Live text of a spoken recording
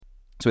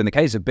So in the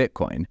case of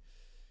Bitcoin,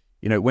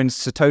 when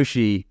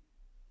Satoshi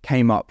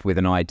came up with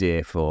an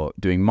idea for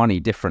doing money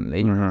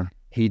differently,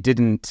 he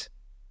didn't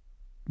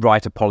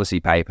write a policy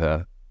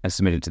paper and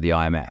submit it to the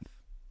IMF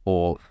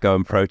or go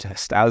and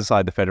protest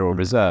outside the Federal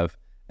Reserve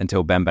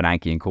until Ben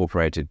Bernanke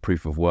incorporated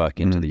proof of work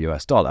into the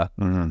US dollar.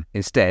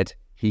 Instead,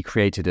 he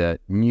created a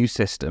new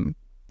system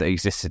that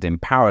existed in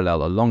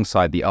parallel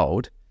alongside the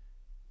old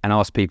and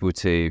asked people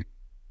to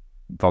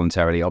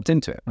voluntarily opt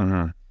into it.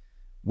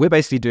 We're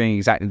basically doing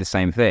exactly the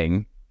same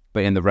thing,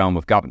 but in the realm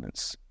of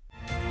governance.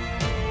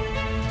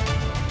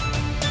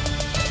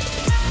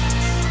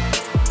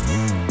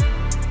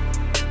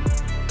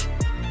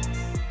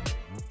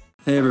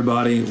 Hey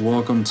everybody,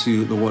 welcome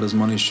to the What is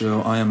Money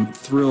Show. I am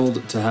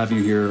thrilled to have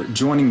you here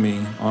joining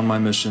me on my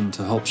mission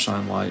to help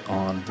shine light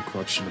on the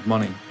corruption of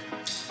money.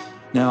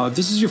 Now, if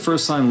this is your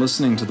first time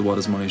listening to the What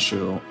is Money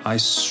Show, I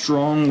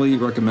strongly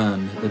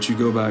recommend that you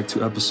go back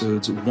to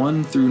episodes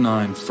 1 through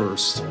 9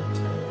 first,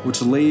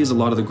 which lays a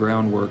lot of the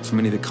groundwork for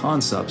many of the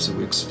concepts that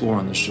we explore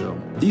on the show.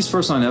 These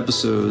first 9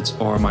 episodes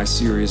are my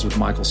series with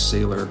Michael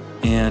Saylor,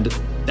 and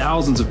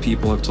thousands of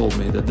people have told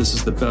me that this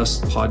is the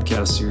best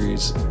podcast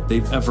series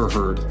they've ever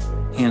heard,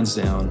 hands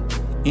down,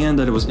 and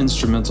that it was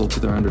instrumental to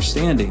their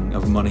understanding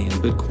of money and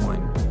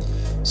Bitcoin.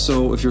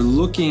 So if you're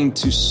looking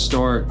to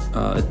start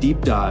a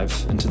deep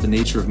dive into the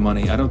nature of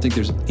money, I don't think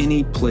there's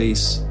any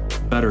place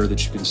better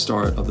that you can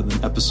start other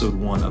than episode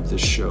 1 of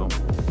this show.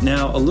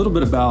 Now, a little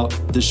bit about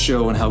this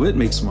show and how it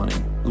makes money.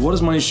 The What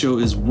is Money Show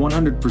is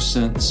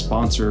 100%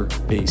 sponsor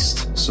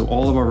based. So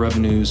all of our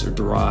revenues are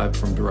derived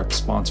from direct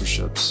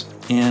sponsorships.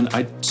 And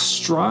I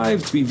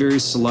strive to be very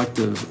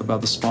selective about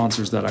the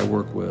sponsors that I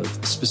work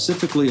with,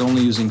 specifically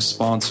only using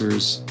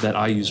sponsors that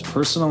I use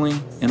personally,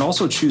 and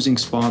also choosing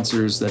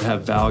sponsors that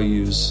have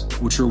values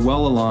which are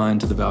well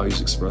aligned to the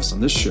values expressed on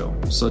this show,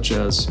 such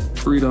as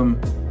freedom,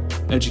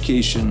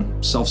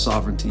 education,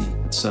 self-sovereignty,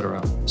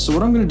 etc. So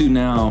what I'm going to do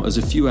now is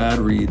a few ad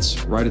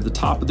reads right at the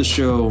top of the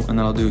show, and then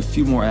I'll do a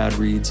few more ad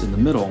reads in the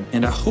middle.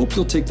 And I hope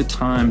you'll take the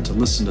time to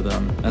listen to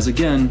them, as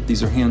again,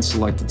 these are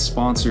hand-selected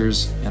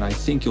sponsors, and I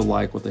think you'll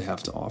like what they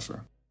have to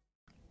offer.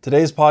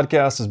 Today's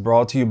podcast is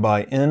brought to you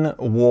by In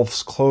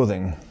Wolf's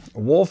Clothing.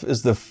 Wolf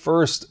is the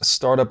first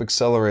startup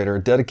accelerator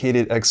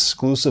dedicated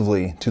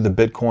exclusively to the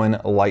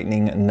Bitcoin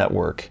Lightning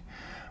Network.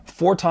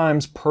 4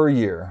 times per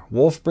year,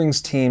 Wolf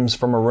brings teams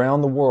from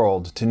around the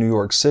world to New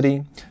York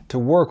City to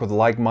work with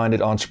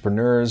like-minded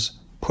entrepreneurs,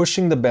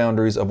 pushing the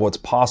boundaries of what's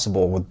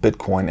possible with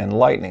Bitcoin and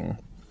Lightning.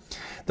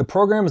 The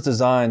program is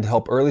designed to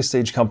help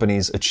early-stage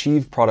companies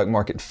achieve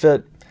product-market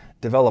fit,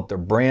 develop their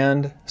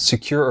brand,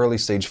 secure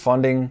early-stage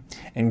funding,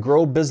 and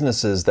grow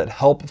businesses that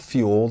help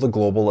fuel the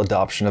global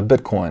adoption of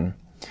Bitcoin.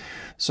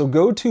 So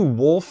go to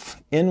wolfnyc.com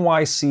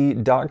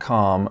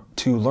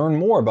to learn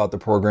more about the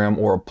program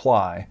or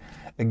apply.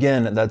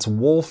 Again, that's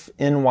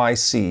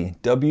wolfnyc,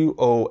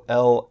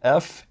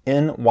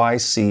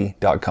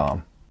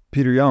 WOLFNYC.com.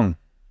 Peter Young,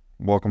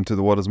 welcome to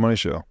the What is Money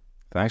Show.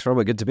 Thanks,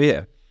 Robert. Good to be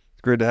here.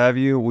 It's great to have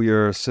you. We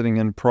are sitting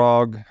in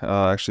Prague,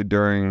 actually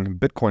during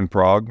Bitcoin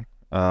Prague,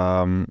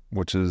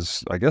 which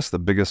is, I guess, the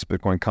biggest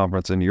Bitcoin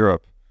conference in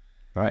Europe.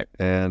 Right.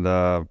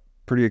 And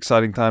pretty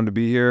exciting time to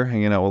be here,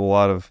 hanging out with a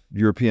lot of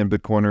European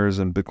Bitcoiners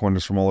and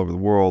Bitcoiners from all over the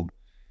world.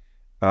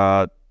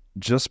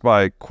 Just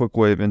by quick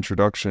way of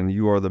introduction,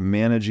 you are the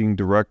managing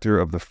director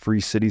of the Free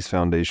Cities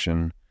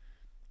Foundation,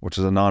 which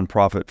is a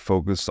nonprofit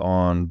focused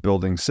on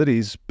building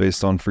cities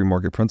based on free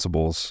market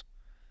principles.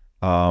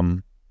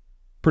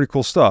 Pretty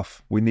cool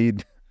stuff. We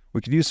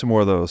could use some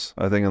more of those,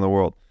 I think, in the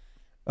world.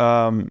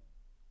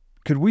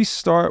 Could we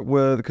start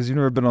with, because you've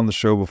never been on the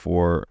show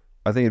before,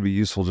 I think it'd be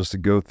useful just to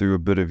go through a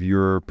bit of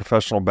your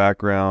professional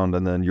background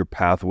and then your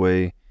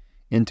pathway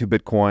into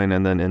Bitcoin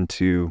and then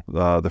into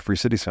the Free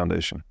Cities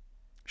Foundation.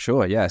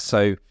 Sure, yeah.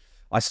 So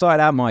I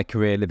started out my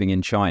career living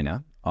in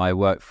China. I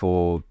worked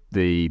for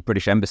the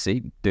British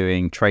Embassy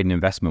doing trade and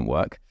investment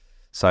work.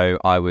 So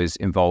I was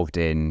involved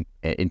in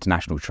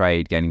international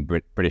trade, getting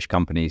British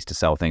companies to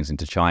sell things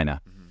into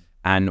China. Mm-hmm.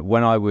 And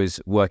when I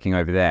was working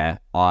over there,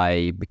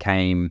 I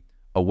became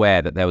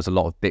aware that there was a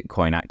lot of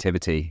Bitcoin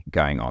activity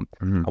going on.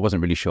 Mm-hmm. I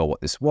wasn't really sure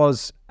what this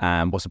was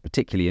and wasn't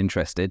particularly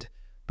interested.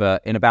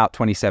 But in about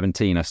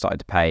 2017, I started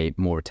to pay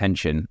more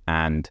attention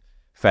and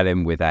fell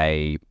in with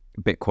a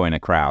Bitcoiner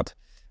crowd.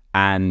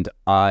 And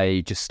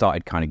I just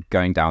started kind of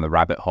going down the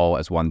rabbit hole,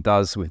 as one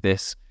does with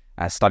this,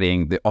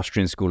 studying the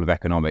Austrian School of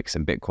Economics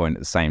and Bitcoin at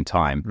the same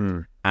time.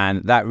 Mm.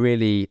 And that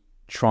really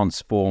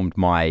transformed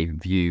my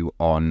view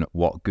on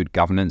what good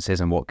governance is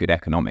and what good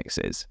economics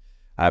is.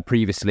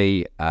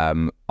 Previously,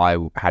 I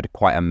had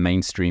quite a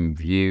mainstream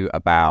view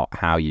about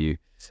how you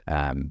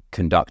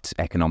conduct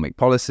economic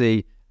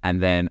policy.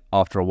 And then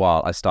after a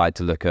while, I started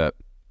to look at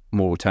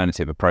more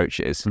alternative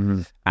approaches.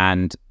 Mm-hmm.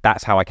 And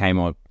that's how I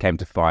came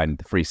to find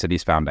the Free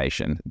Cities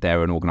Foundation.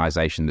 They're an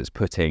organization that's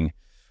putting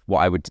what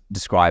I would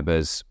describe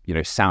as,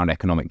 sound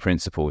economic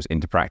principles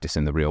into practice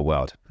in the real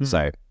world. Mm-hmm.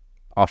 So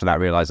after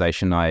that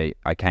realization, I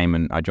came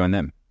and I joined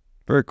them.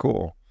 Very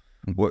cool.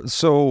 Mm-hmm.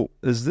 So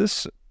is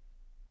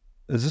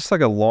Is this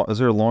like is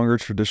there a longer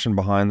tradition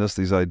behind this?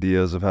 These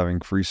ideas of having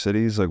free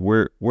cities, like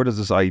where does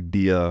this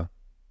idea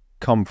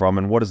come from,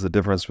 and what is the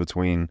difference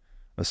between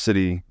a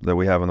city that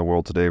we have in the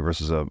world today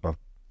versus a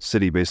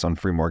city based on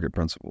free market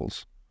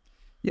principles?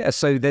 Yeah,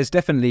 so there's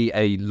definitely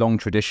a long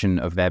tradition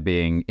of there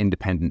being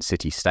independent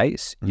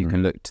city-states. You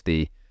can look to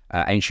the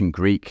ancient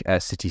Greek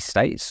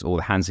city-states or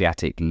the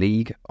Hanseatic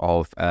League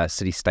of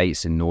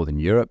city-states in Northern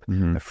Europe,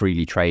 a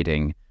freely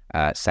trading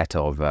set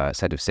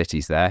of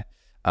cities there,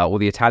 or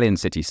the Italian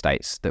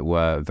city-states that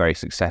were very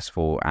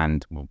successful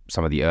and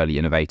some of the early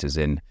innovators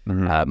in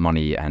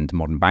money and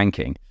modern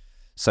banking.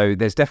 So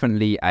there's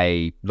definitely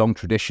a long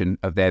tradition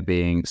of there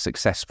being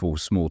successful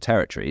small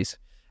territories.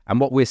 And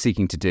what we're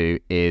seeking to do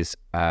is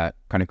kind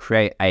of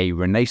create a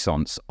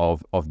renaissance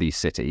of these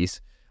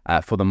cities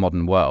for the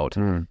modern world,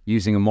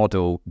 using a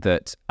model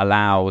that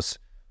allows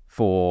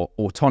for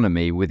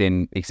autonomy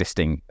within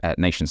existing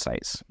nation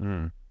states.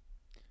 And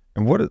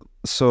what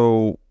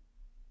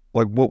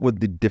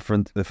would the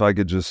difference, if I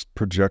could just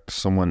project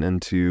someone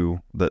into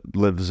that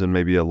lives in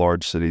maybe a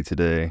large city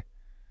today,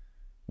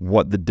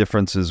 what the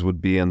differences would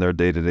be in their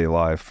day-to-day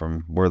life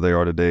from where they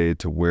are today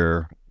to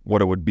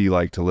what it would be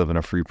like to live in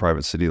a free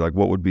private city? Like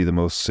what would be the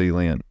most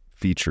salient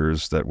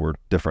features that were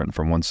different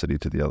from one city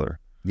to the other?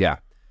 Yeah.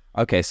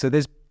 Okay, so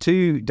there's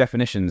two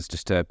definitions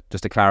just to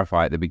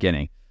clarify at the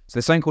beginning. So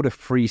there's something called a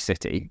free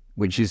city,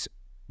 which is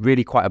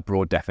really quite a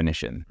broad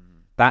definition.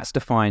 That's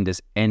defined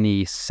as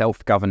any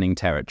self-governing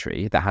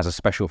territory that has a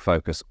special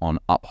focus on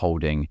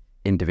upholding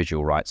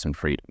individual rights and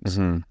freedoms.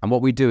 And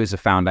what we do as a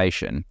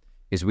foundation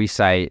is we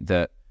say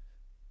that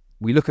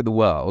we look at the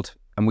world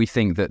and we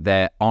think that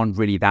there aren't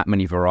really that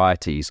many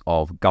varieties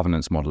of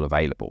governance model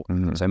available.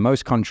 So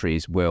most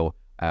countries will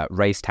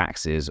raise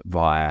taxes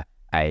via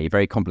a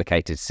very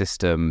complicated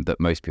system that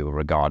most people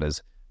regard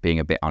as being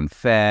a bit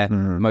unfair.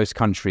 Most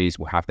countries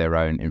will have their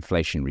own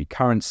inflationary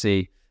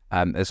currency.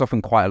 There's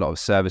often quite a lot of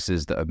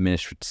services that are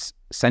administered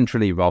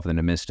centrally rather than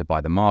administered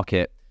by the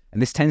market.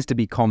 And this tends to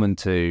be common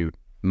to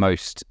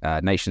most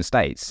nation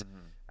states.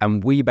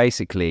 And we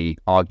basically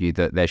argue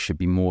that there should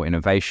be more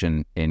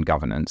innovation in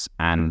governance.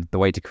 And the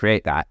way to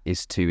create that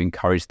is to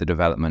encourage the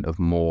development of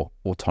more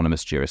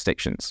autonomous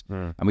jurisdictions.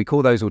 And we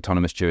call those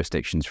autonomous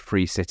jurisdictions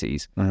free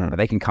cities. But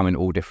they can come in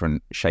all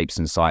different shapes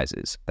and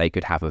sizes. They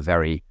could have a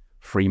very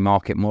free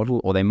market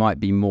model, or they might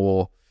be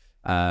more,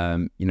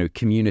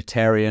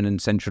 communitarian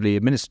and centrally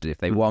administered if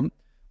they want.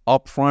 Our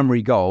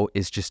primary goal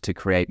is just to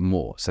create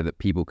more so that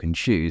people can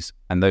choose,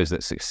 and those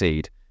that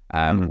succeed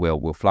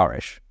will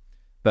flourish.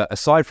 But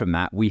aside from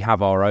that, we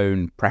have our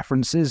own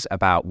preferences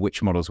about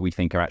which models we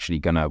think are actually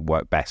going to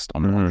work best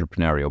on an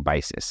entrepreneurial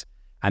basis.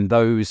 And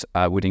those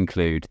would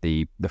include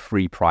the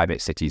free private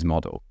cities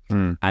model.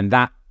 And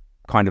that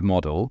kind of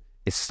model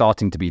is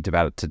starting to be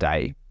developed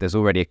today. There's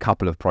already a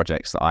couple of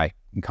projects that I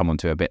can come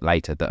onto a bit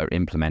later that are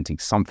implementing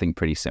something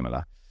pretty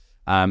similar.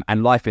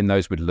 And life in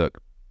those would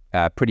look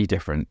pretty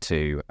different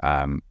to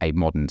a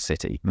modern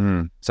city.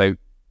 So,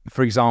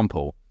 for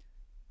example,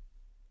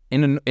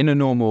 in a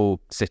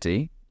normal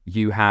city,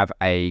 you have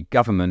a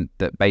government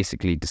that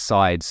basically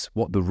decides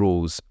what the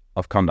rules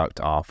of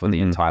conduct are for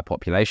the entire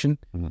population.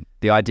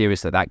 The idea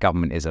is that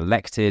government is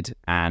elected,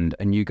 and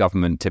a new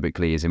government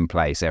typically is in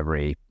place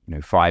every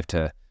 5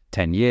 to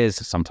 10 years,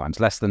 sometimes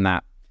less than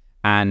that.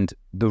 And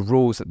the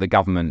rules that the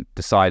government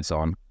decides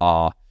on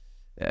are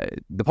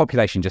the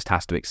population just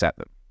has to accept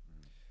them.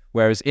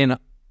 Whereas in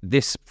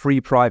this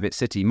free private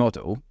city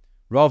model,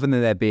 rather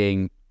than there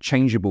being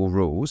changeable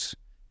rules,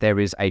 there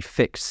is a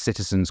fixed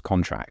citizens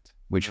contract,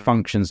 which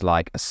functions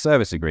like a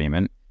service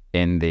agreement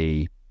in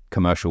the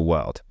commercial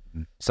world.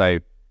 So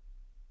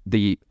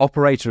the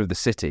operator of the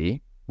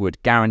city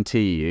would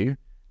guarantee you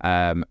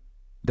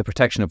the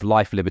protection of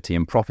life, liberty,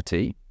 and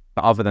property,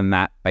 but other than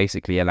that,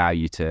 basically allow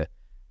you to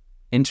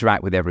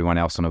interact with everyone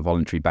else on a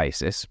voluntary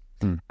basis.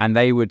 And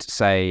they would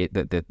say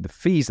that the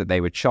fees that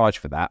they would charge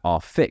for that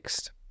are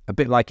fixed, a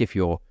bit like if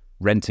you're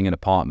renting an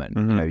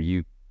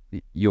apartment.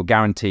 You're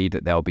guaranteed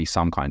that there'll be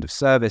some kind of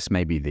service,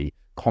 maybe the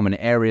common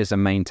areas are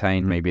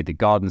maintained, maybe the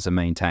gardens are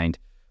maintained,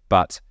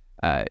 but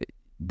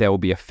there will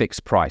be a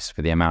fixed price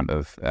for the amount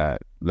of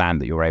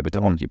land that you're able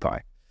to occupy.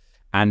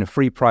 And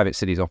free private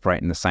cities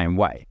operate in the same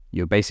way.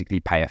 You basically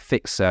pay a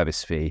fixed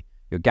service fee.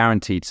 You're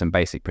guaranteed some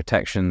basic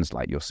protections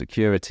like your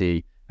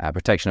security,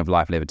 protection of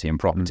life, liberty, and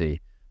property.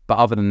 But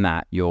other than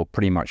that, you're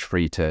pretty much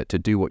free to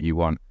do what you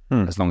want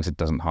as long as it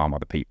doesn't harm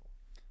other people.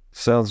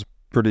 Sounds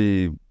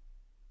pretty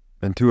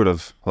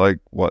intuitive, like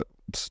what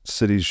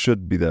cities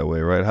should be that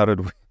way, right?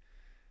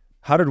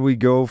 How did we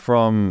go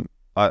from,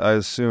 I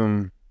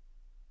assume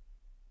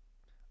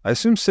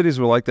cities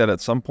were like that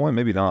at some point,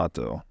 maybe not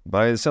though,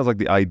 but it sounds like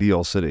the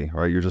ideal city,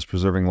 right? You're just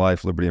preserving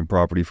life, liberty, and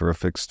property for a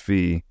fixed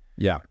fee.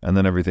 Yeah. And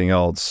then everything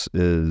else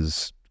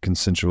is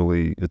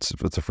consensually, it's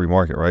a free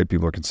market, right?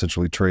 People are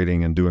consensually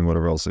trading and doing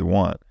whatever else they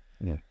want.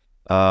 Yeah.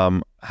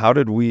 How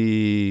did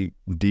we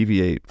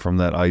deviate from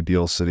that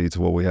ideal city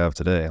to what we have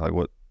today? Like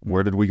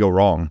where did we go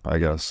wrong, I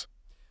guess?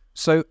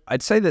 So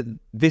I'd say that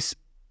this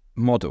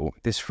model,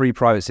 this free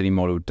private city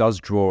model, does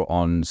draw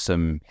on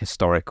some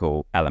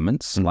historical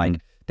elements.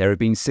 Like there have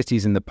been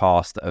cities in the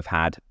past that have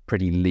had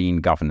pretty lean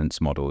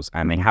governance models,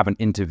 and they haven't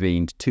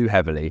intervened too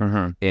heavily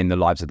in the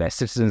lives of their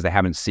citizens. They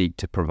haven't sought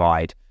to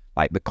provide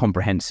like the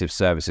comprehensive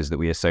services that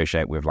we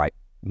associate with like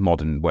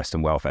modern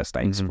Western welfare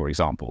states, for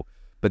example.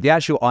 But the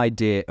actual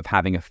idea of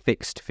having a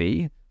fixed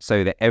fee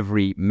so that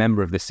every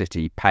member of the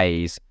city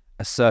pays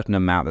a certain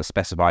amount that's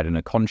specified in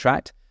a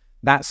contract,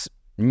 that's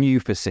new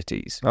for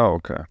cities. Oh,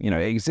 okay. It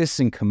exists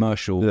in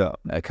commercial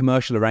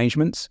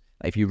arrangements.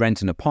 If you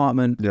rent an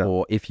apartment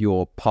or if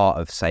you're part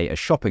of, say, a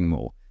shopping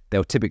mall,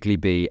 there'll typically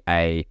be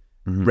a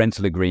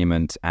rental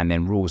agreement and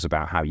then rules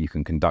about how you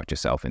can conduct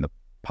yourself in the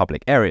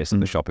public areas of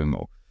the shopping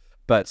mall.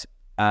 But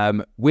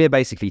we're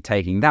basically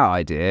taking that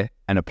idea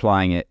and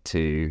applying it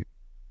to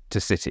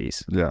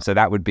cities. Yeah. So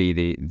that would be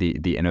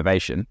the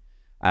innovation.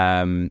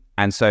 And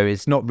so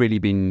it's not really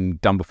been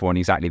done before in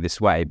exactly this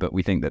way, but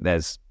we think that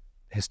there's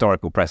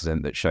historical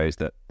precedent that shows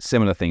that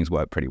similar things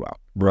work pretty well.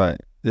 Right.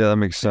 Yeah, that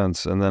makes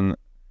sense. And then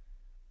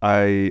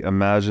I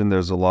imagine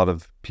there's a lot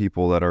of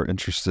people that are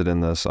interested in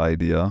this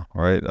idea,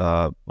 right?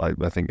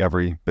 I think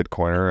every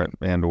Bitcoiner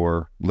and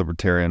or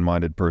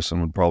libertarian-minded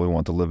person would probably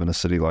want to live in a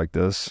city like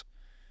this.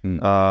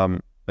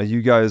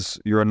 You guys,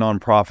 you're a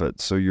nonprofit,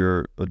 so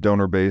you're a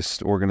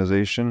donor-based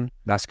organization?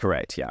 That's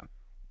correct, yeah.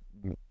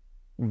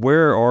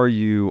 Where are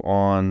you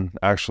on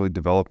actually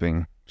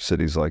developing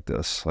cities like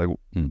this? Like,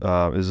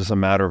 is this a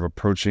matter of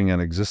approaching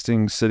an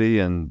existing city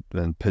and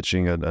then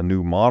pitching a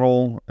new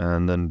model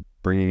and then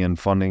bringing in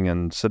funding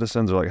and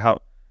citizens? Or like,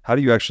 how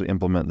do you actually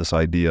implement this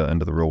idea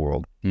into the real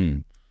world?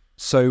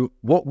 So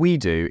what we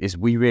do is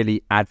we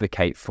really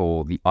advocate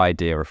for the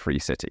idea of free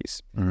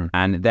cities.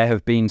 And there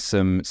have been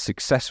some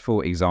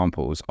successful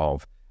examples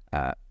of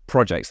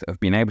projects that have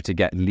been able to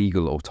get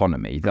legal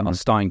autonomy that are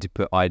starting to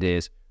put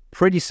ideas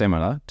pretty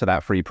similar to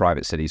that free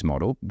private cities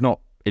model, not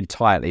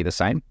entirely the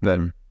same, but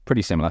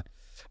pretty similar,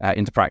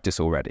 into practice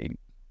already.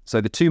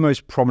 So the two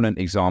most prominent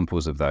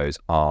examples of those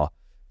are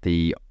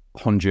the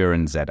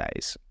Honduran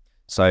ZAs.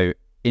 So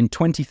in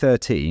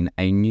 2013,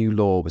 a new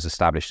law was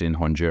established in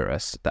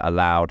Honduras that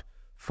allowed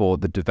for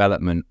the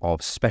development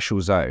of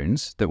special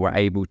zones that were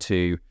able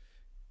to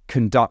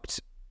conduct,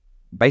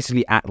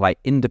 basically act like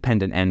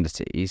independent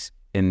entities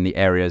in the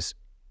areas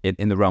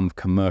in the realm of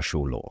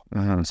commercial law.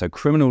 So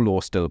criminal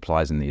law still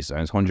applies in these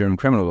zones. Honduran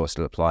criminal law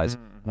still applies.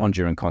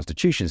 Honduran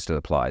constitution still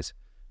applies.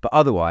 But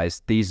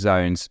otherwise, these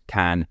zones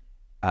can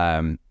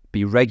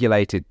be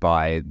regulated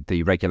by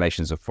the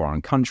regulations of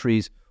foreign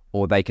countries,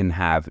 or they can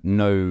have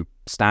no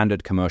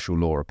standard commercial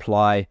law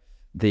apply.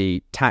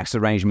 The tax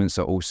arrangements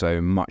are also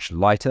much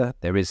lighter.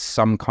 There is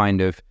some kind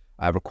of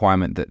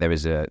requirement that there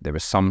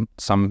is some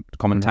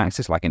common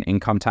taxes, like an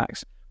income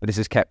tax, but this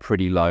is kept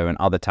pretty low, and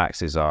other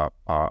taxes are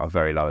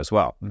very low as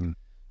well.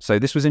 So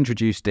this was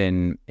introduced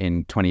in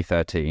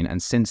 2013,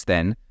 and since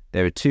then,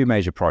 there are two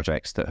major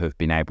projects that have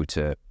been able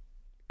to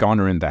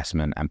garner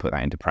investment and put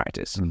that into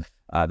practice.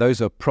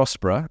 Those are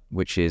Prospera,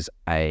 which is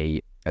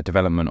a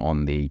development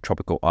on the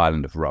tropical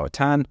island of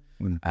Roatan,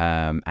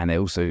 and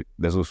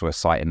there's also a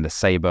site in the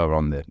Ceiba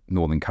on the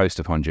northern coast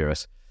of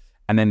Honduras.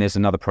 And then there's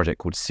another project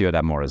called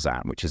Ciudad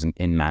Morazan, which is an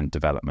inland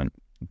development.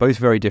 Both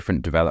very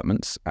different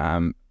developments,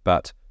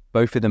 but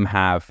both of them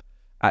have,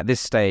 at this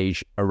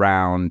stage,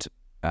 around,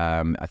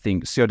 I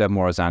think Ciudad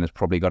Morazan has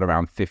probably got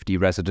around 50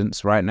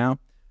 residents right now.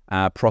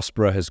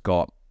 Prospera has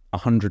got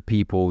 100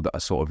 people that are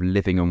sort of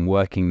living and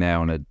working there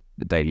on a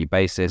daily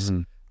basis,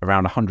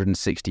 around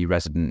 160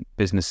 resident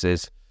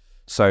businesses.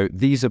 So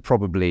these are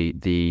probably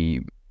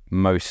the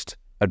most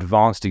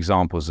advanced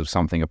examples of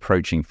something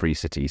approaching free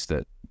cities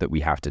that we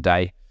have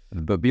today.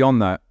 But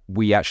beyond that,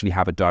 we actually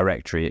have a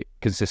directory. It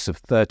consists of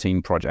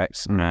 13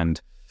 projects, and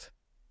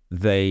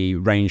they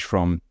range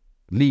from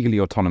legally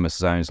autonomous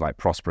zones like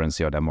Prospera and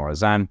Ciudad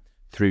Morazan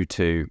through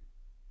to,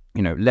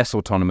 less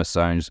autonomous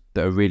zones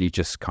that are really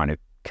just kind of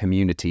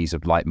communities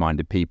of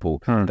like-minded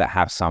people that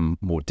have some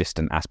more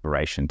distant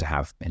aspiration to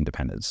have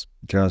independence.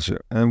 Gotcha.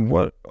 And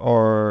what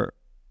are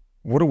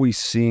we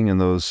seeing in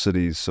those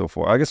cities so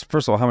far? I guess,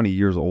 first of all, how many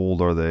years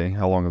old are they?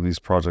 How long have these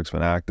projects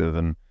been active,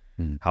 and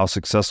how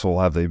successful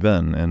have they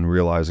been in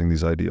realizing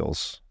these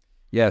ideals?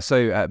 Yeah,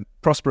 so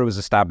Prospera was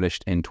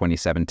established in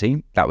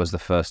 2017. That was the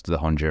first of the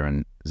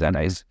Honduran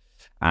ZAs.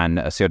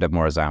 And Ciudad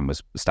Morazan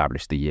was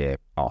established the year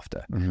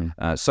after.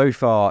 So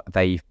far,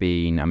 they've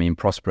been,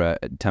 Prospera,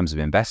 in terms of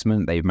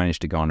investment, they've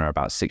managed to garner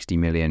about $60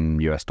 million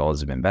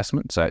of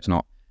investment. So it's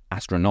not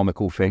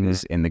astronomical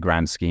figures in the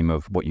grand scheme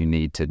of what you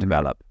need to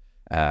develop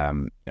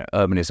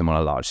urbanism on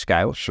a large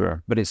scale.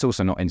 Sure. But it's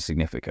also not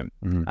insignificant.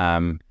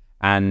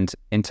 And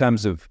in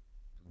terms of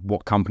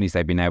what companies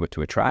they've been able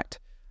to attract,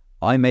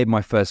 I made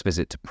my first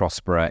visit to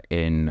Prospera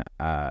in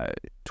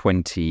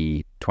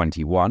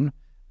 2021.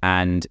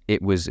 And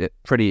it was a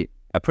pretty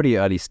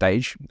early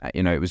stage.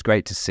 It was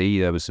great to see.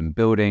 There was some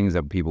buildings,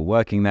 there were people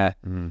working there.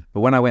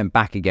 But when I went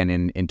back again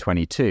in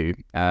 22,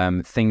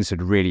 things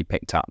had really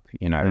picked up.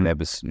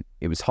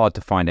 It was hard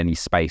to find any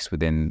space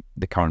within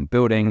the current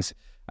buildings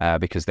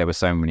because there were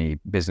so many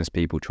business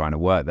people trying to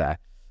work there.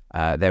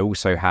 They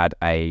also had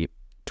a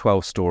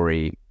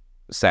 12-story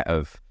set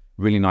of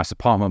really nice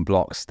apartment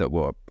blocks that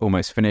were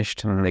almost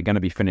finished. They're going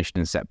to be finished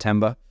in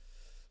September.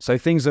 So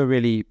things are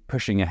really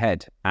pushing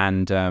ahead.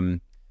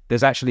 And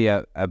there's actually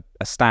a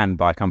stand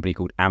by a company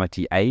called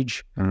Amity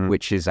Age,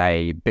 which is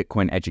a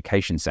Bitcoin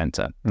education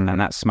center. And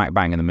that's smack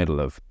bang in the middle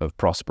of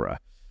Prospera.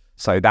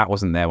 So that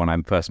wasn't there when I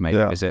first made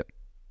the visit.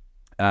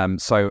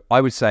 So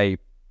I would say,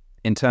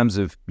 in terms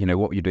of,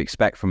 what you'd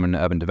expect from an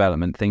urban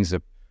development, things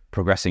are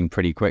progressing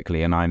pretty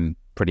quickly, and I'm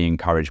pretty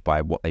encouraged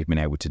by what they've been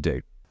able to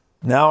do.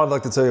 Now I'd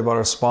like to tell you about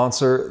our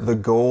sponsor, the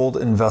Gold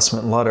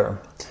Investment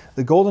Letter.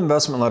 The Gold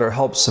Investment Letter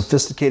helps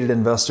sophisticated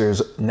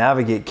investors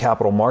navigate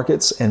capital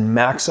markets and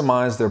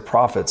maximize their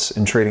profits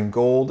in trading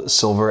gold,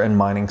 silver, and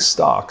mining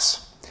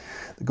stocks.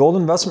 The Gold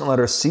Investment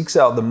Letter seeks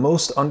out the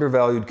most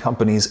undervalued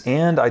companies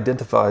and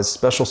identifies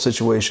special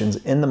situations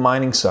in the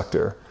mining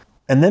sector,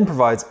 and then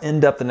provides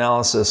in-depth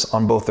analysis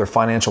on both their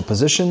financial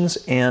positions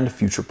and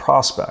future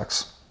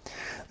prospects.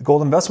 The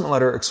Gold Investment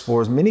Letter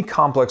explores many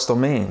complex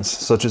domains,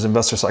 such as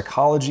investor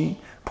psychology,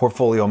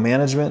 portfolio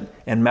management,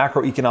 and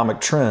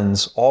macroeconomic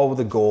trends, all with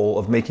the goal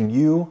of making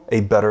you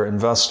a better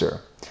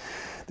investor.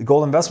 The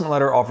Gold Investment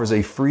Letter offers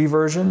a free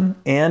version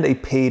and a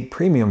paid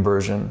premium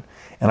version,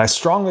 and I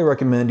strongly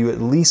recommend you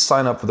at least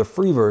sign up for the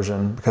free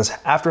version, because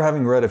after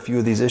having read a few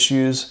of these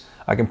issues,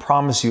 I can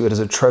promise you it is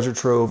a treasure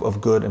trove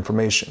of good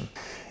information.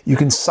 You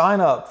can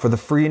sign up for the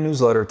free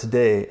newsletter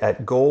today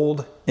at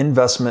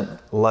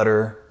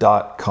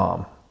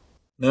goldinvestmentletter.com.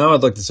 Now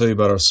I'd like to tell you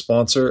about our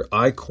sponsor,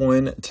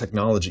 iCoin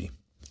Technology.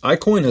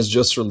 iCoin has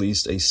just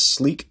released a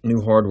sleek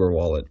new hardware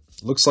wallet.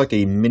 It looks like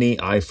a mini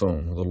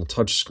iPhone with a little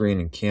touch screen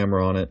and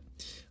camera on it.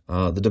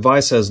 The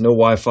device has no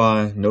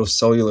Wi-Fi, no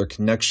cellular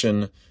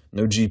connection,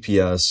 no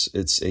GPS.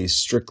 It's a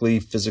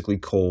strictly physically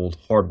cold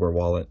hardware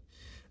wallet.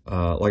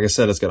 Like I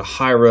said, it's got a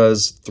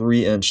high-res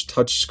 3-inch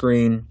touch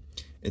screen.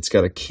 It's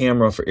got a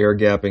camera for air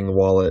gapping the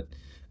wallet.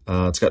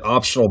 It's got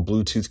optional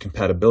Bluetooth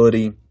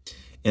compatibility.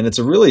 And it's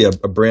really a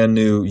brand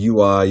new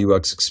UI,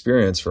 UX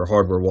experience for a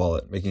hardware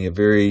wallet, making it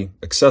very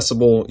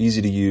accessible, easy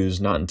to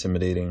use, not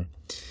intimidating.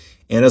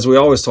 And as we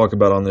always talk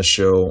about on this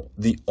show,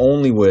 the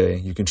only way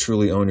you can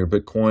truly own your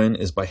Bitcoin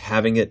is by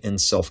having it in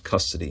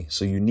self-custody.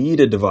 So you need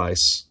a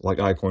device like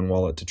iCoin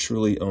Wallet to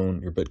truly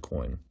own your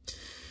Bitcoin.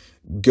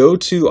 Go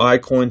to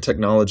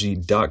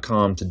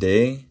iCointechnology.com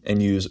today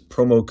and use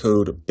promo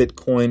code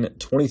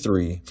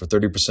Bitcoin23 for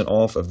 30%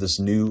 off of this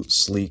new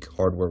sleek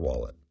hardware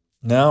wallet.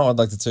 Now I'd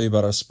like to tell you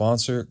about our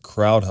sponsor,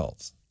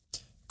 CrowdHealth.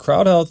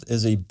 CrowdHealth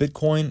is a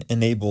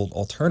Bitcoin-enabled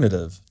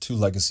alternative to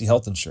legacy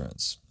health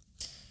insurance.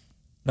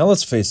 Now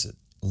let's face it,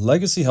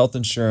 legacy health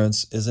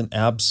insurance is an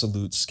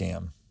absolute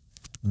scam.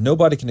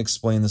 Nobody can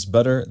explain this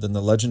better than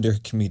the legendary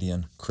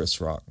comedian Chris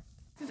Rock.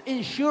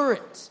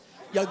 Insurance.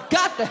 You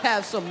got to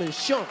have some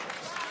insurance.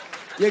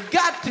 You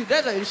got to.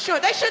 There's an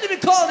insurance. They shouldn't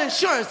even call it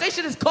insurance. They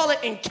should just call it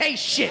in case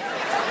shit.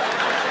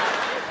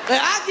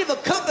 Like, I give a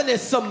company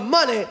some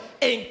money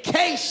in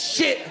case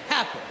shit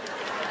happens.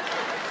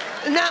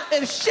 Now,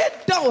 if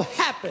shit don't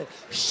happen,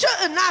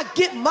 shouldn't I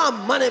get my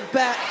money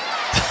back?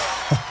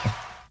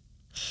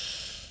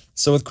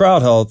 So with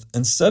CrowdHealth,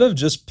 instead of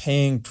just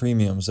paying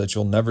premiums that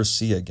you'll never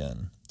see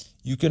again,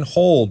 you can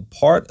hold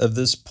part of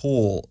this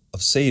pool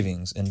of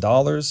savings in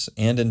dollars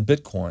and in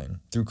Bitcoin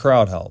through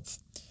CrowdHealth.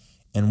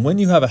 And when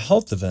you have a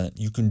health event,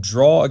 you can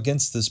draw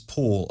against this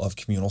pool of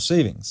communal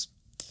savings.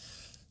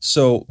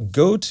 So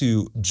go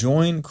to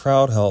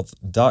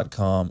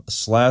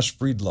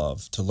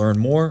joincrowdhealth.com/breedlove to learn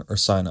more or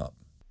sign up.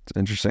 It's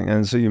interesting.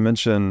 And so you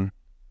mentioned,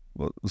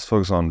 let's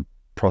focus on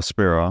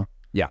Prospera.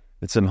 Yeah.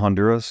 It's in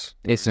Honduras?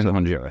 It's in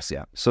Honduras,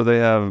 yeah. So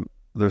they're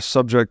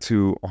subject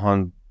to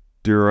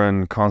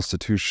Honduran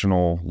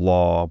constitutional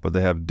law, but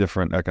they have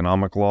different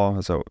economic law.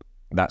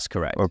 That's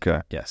correct. Okay.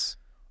 Yes.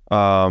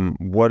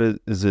 What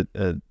is it?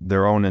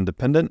 Their own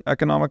independent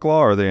economic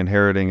law? Or are they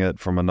inheriting it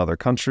from another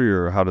country,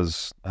 or how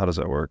does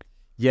that work?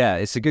 Yeah,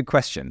 it's a good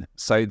question.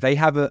 So they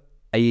have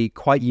a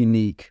quite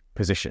unique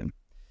position.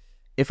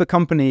 If a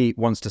company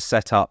wants to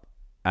set up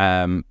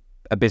a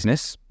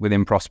business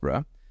within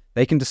Prospera,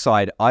 they can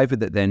decide either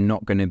that they're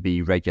not going to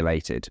be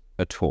regulated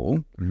at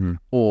all,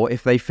 or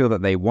if they feel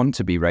that they want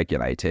to be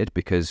regulated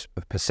because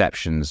of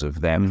perceptions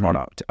of their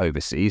product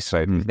overseas.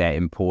 So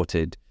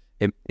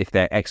if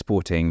they're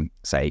exporting,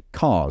 say,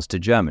 cars to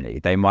Germany,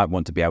 they might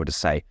want to be able to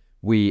say,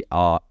 we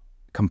are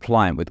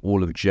compliant with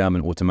all of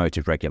German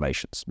automotive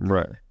regulations.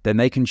 Right. Then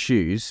they can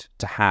choose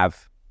to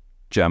have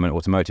German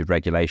automotive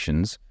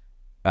regulations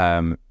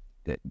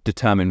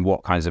determine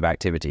what kinds of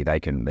activity they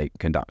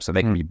conduct. So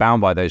they can be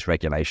bound by those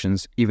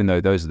regulations, even though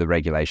those are the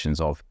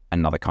regulations of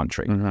another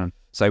country.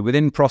 So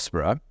within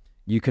Prospera,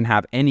 you can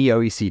have any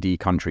OECD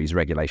country's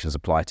regulations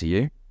apply to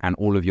you, and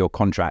all of your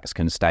contracts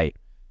can state,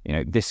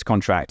 in this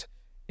contract,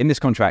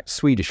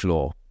 Swedish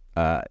law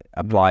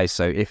applies.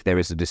 So if there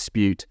is a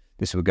dispute,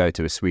 this will go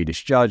to a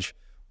Swedish judge,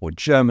 or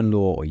German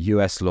law or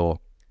US law.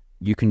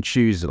 You can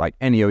choose like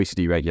any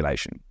OECD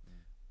regulation.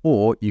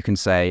 Or you can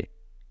say,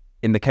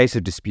 in the case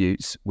of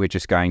disputes, we're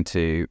just going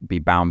to be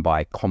bound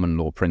by common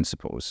law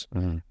principles.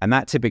 And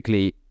that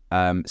typically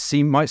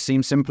might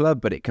seem simpler,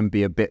 but it can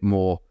be a bit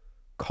more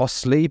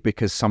costly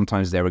because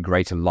sometimes there are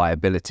greater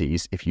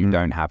liabilities if you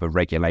don't have a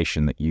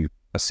regulation that you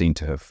are seen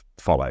to have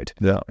followed.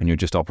 Yeah. And you're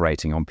just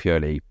operating on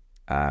purely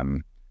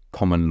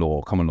common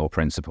law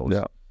principles.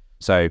 Yeah.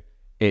 So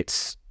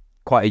it's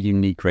quite a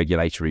unique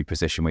regulatory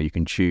position where you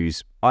can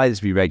choose either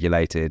to be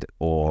regulated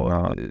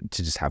or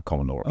to just have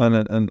common law.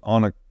 And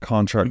on a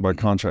contract by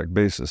contract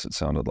basis, it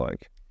sounded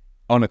like.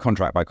 On a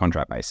contract by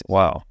contract basis.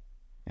 Wow.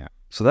 Yeah.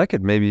 So that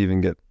could maybe even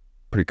get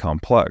pretty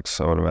complex,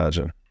 I would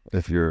imagine,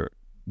 if you're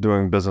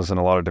doing business in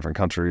a lot of different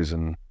countries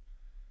and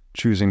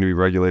choosing to be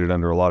regulated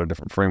under a lot of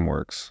different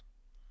frameworks.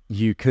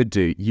 You could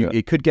do.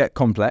 It could get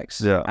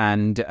complex. Yeah.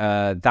 And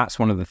that's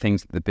one of the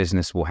things that the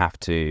business will have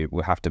to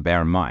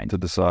bear in mind To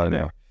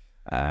decide,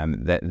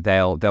 that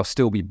they'll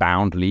still be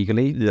bound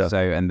legally. Yeah. So,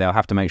 and they'll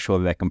have to make sure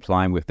that they're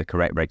complying with the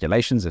correct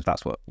regulations if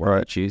that's what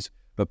they choose.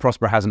 But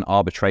Prospera has an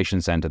arbitration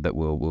center that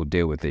will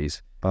deal with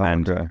these,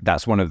 and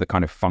that's one of the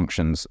kind of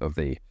functions of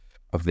the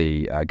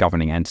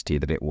governing entity,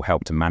 that it will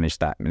help to manage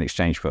that in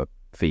exchange for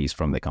fees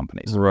from the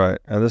companies. Right.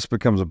 And this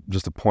becomes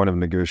just a point of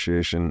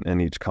negotiation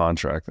in each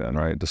contract then,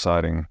 right?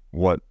 Deciding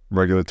what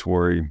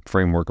regulatory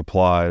framework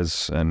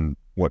applies and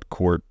what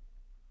court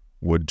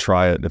would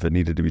try it if it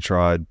needed to be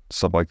tried,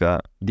 stuff like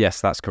that.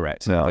 Yes, that's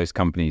correct. Yeah. Those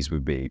companies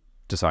would be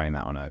deciding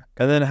that on a...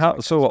 And then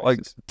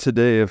like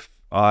today, if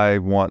I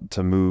want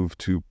to move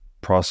to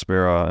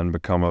Prospera and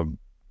become a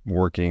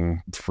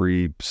working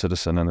free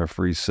citizen in a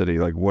free city,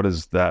 like what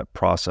does that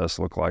process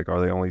look like? Are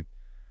they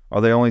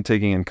only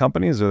taking in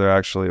companies, or they're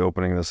actually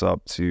opening this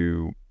up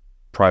to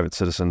private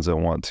citizens that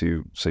want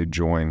to, say,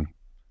 join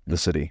the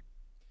city?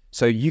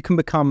 So you can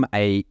become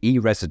a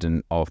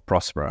e-resident of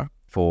Prospera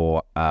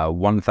for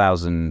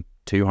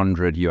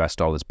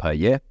 $1,200 per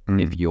year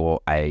if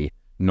you're a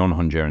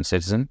non-Honduran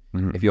citizen.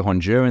 If you're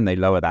Honduran, they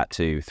lower that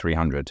to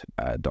 $300.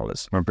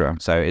 Okay.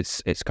 So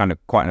it's kind of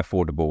quite an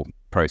affordable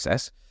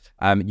process.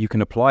 You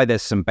can apply.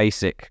 There's some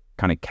basic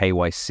kind of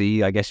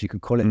KYC, I guess you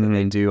could call it,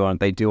 that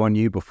they do on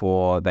you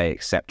before they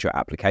accept your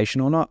application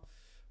or not.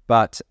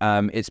 But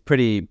it's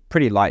pretty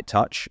light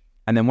touch.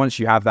 And then once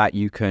you have that,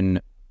 you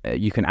can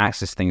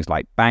access things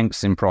like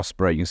banks in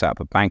Prospera. You can set up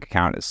a bank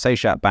account at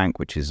Seychat Bank,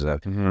 which is a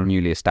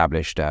newly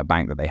established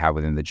bank that they have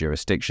within the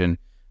jurisdiction.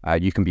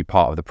 You can be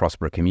part of the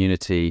Prospera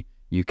community.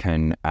 You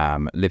can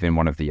live in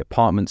one of the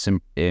apartments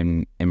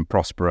in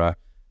Prospera.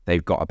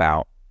 They've got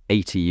about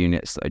 80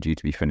 units that are due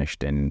to be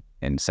finished in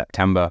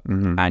September,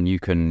 and you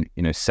can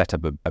set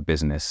up a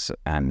business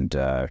and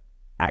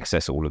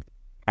access all of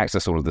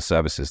the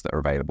services that are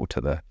available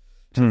to the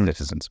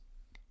citizens.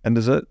 And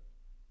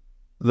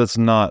that's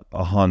not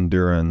a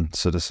Honduran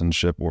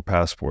citizenship or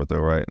passport, though,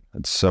 right?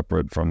 It's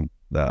separate from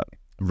that.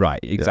 Right,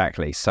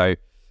 exactly. Yeah. So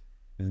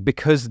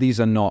because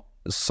these are not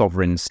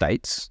sovereign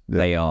states,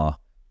 they are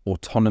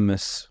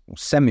autonomous or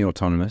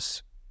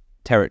semi-autonomous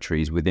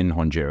territories within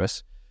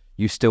Honduras.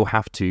 You still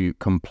have to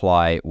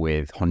comply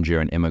with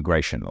Honduran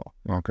immigration law,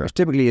 which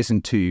typically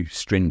isn't too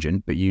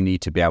stringent, but you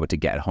need to be able to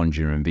get a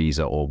Honduran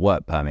visa or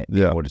work permit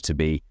in order to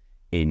be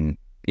in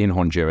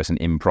Honduras and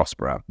in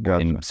Prospera,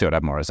 in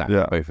Ciudad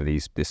Morazan. Both of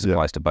these, this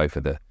applies to both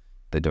of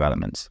the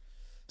developments.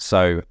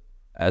 So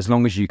as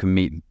long as you can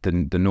meet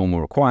the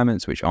normal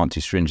requirements, which aren't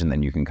too stringent,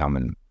 then you can come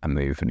and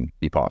move and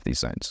be part of these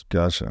zones.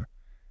 Gotcha.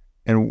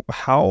 And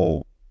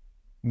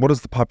what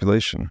is the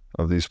population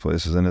of these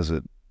places? And is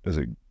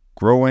it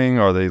growing?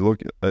 Are they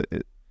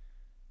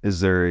is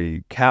there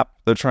a cap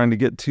they're trying to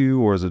get to,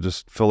 or is it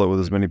just fill it with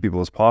as many people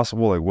as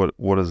possible? Like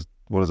what does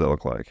that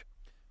look like?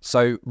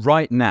 So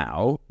right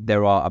now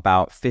there are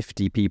about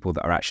 50 people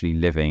that are actually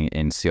living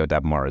in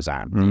Ciudad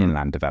Morazan, the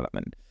inland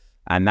development,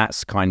 and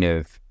that's kind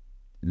of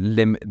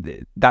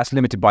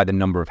limited by the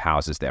number of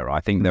houses there are. I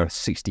think there are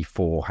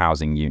 64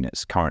 housing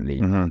units currently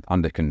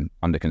under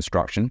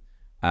construction.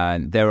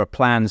 There are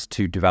plans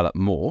to develop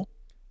more,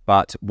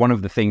 but one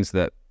of the things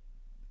that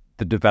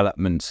the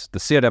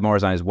Ciudad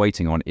Morazan is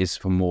waiting on is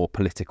for more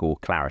political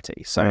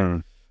clarity.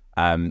 So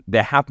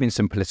there have been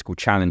some political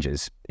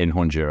challenges in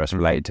Honduras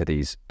related to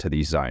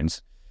these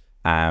zones.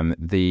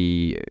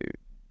 The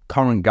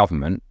current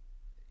government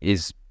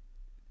is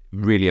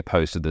really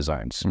opposed to the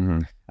zones.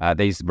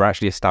 These were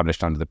actually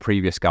established under the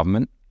previous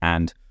government,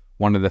 and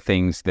one of the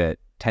things that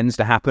tends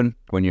to happen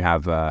when you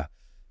have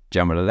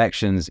general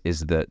elections is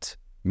that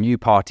new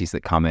parties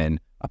that come in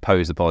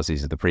oppose the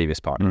policies of the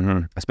previous party,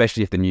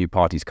 especially if the new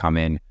parties come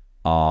in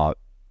are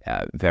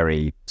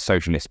very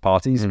socialist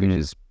parties, which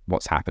is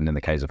what's happened in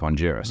the case of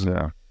Honduras.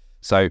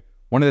 So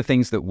one of the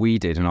things that we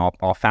did, and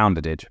our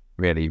founder did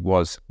really,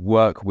 was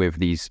work with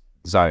these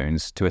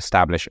zones to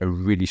establish a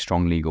really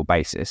strong legal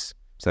basis,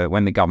 so that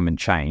when the government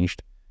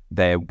changed,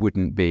 there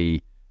wouldn't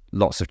be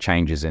lots of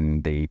changes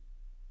in the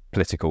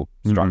political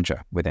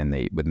structure within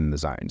the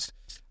zones.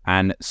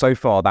 And so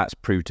far, that's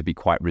proved to be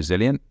quite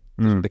resilient.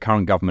 The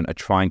current government are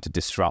trying to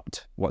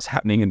disrupt what's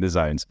happening in the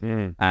zones,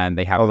 and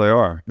they have. Oh, they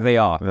are. They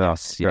are.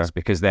 Yes,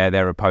 because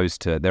they're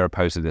opposed to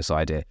this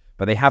idea,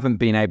 but they haven't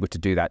been able to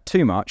do that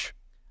too much.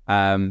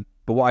 But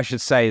what I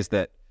should say is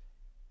that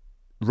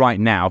right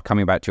now,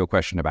 coming back to your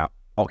question about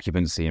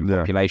occupancy and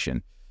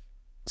population.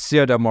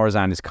 Ciudad del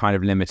Morazan is kind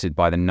of limited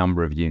by the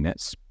number of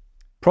units.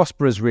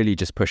 Prosper is really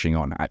just pushing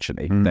on,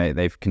 actually.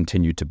 They've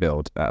continued to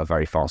build at a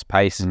very fast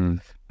pace.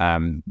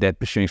 They're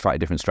pursuing slightly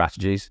different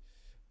strategies.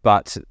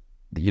 But,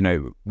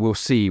 we'll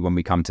see when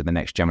we come to the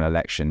next general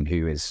election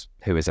who is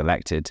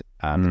elected.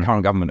 The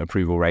current government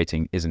approval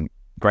rating isn't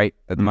great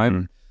at the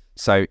moment.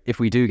 So if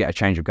we do get a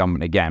change of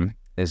government again,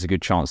 there's a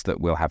good chance that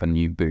we'll have a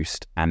new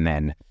boost. And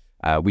then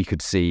we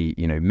could see,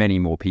 many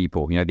more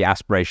people. The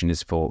aspiration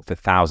is for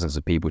thousands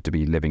of people to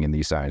be living in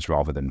these zones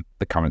rather than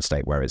the current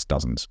state where it's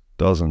dozens.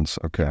 Dozens.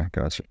 Okay,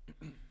 gotcha.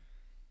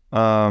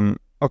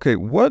 Okay,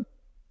 what?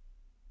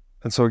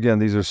 And so again,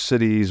 these are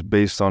cities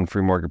based on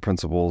free market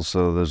principles.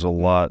 So there's a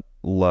lot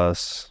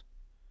less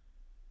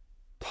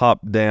top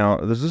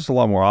down. There's just a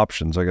lot more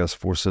options, I guess,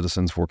 for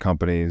citizens, for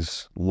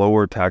companies.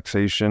 Lower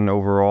taxation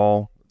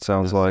overall. It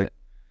sounds like.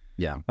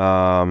 Yeah.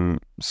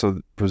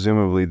 So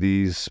presumably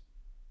these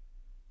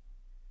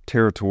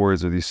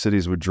territories or these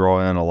cities would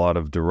draw in a lot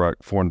of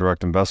foreign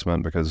direct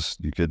investment because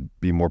you could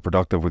be more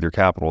productive with your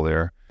capital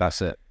there.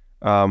 That's it.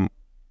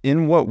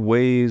 In what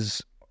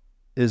ways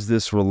is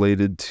this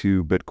related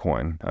to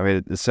Bitcoin? I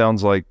mean, it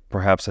sounds like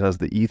perhaps it has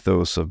the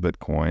ethos of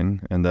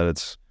Bitcoin and that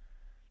it's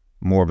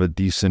more of a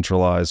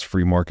decentralized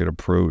free market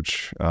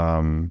approach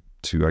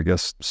to, I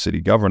guess,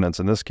 city governance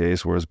in this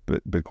case, whereas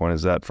Bitcoin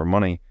is that for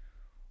money.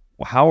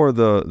 How are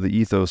the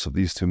ethos of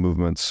these two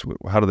movements,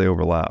 how do they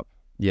overlap?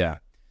 Yeah.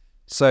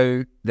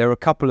 So there are a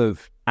couple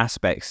of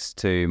aspects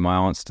to my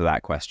answer to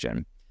that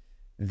question.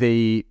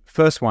 The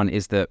first one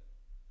is that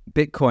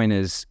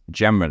Bitcoiners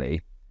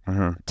generally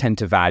tend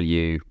to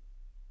value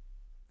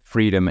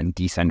freedom and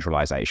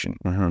decentralization.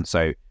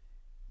 So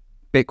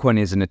Bitcoin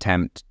is an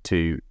attempt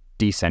to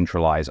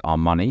decentralize our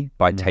money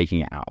by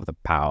taking it out of the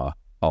power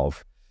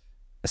of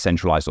a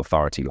centralized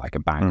authority like a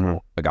bank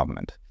or a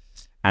government.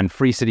 And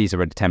free cities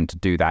are an attempt to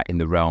do that in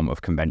the realm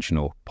of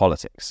conventional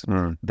politics.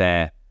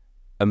 They're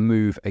a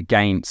move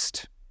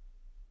against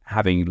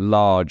having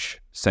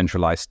large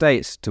centralized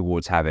states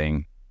towards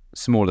having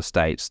smaller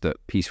states that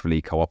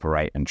peacefully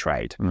cooperate and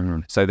trade.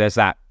 So there's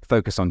that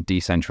focus on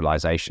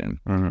decentralization.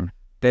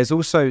 There's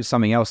also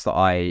something else that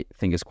I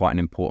think is quite an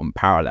important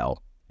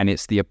parallel, and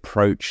it's the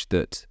approach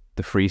that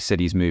the free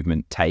cities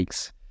movement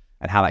takes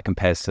and how that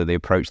compares to the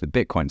approach that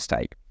Bitcoins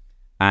take.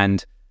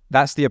 And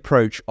that's the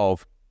approach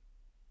of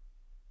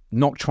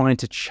not trying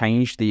to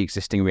change the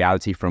existing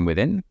reality from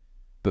within,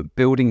 but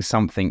building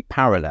something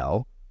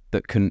parallel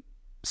that can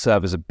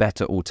serve as a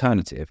better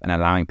alternative and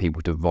allowing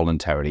people to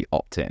voluntarily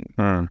opt in.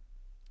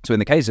 So in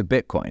the case of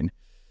Bitcoin,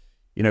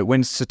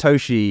 when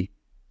Satoshi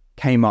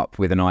came up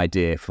with an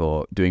idea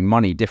for doing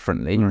money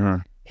differently,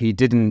 he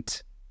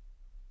didn't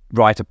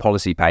write a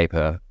policy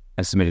paper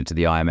and submit it to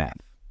the IMF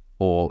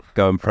or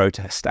go and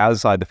protest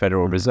outside the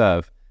Federal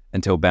Reserve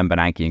until Ben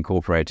Bernanke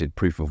incorporated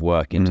proof of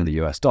work into the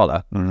US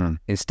dollar.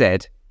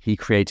 Instead, he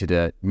created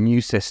a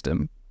new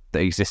system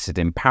that existed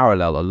in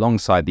parallel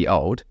alongside the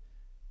old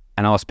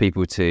and asked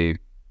people to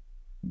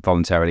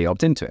voluntarily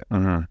opt into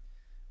it.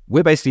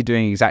 We're basically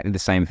doing exactly the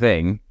same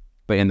thing,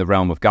 but in the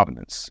realm of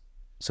governance.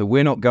 So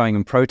we're not going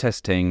and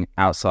protesting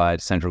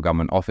outside central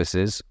government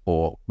offices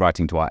or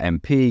writing to our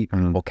MP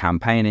or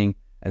campaigning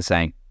and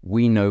saying,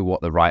 we know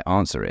what the right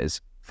answer is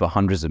for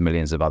hundreds of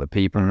millions of other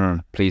people.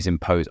 Please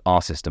impose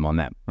our system on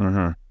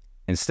them.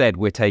 Instead,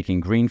 we're taking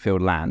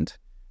greenfield land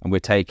and we're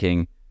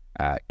taking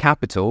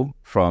capital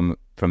from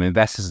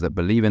investors that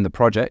believe in the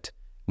project,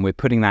 and we're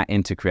putting that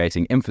into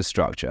creating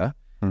infrastructure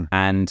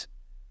and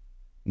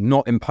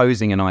not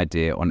imposing an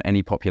idea on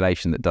any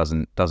population that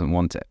doesn't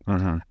want it.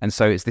 And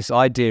so it's this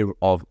idea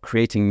of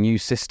creating new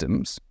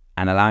systems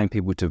and allowing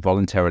people to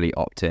voluntarily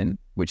opt in,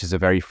 which is a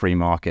very free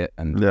market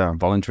and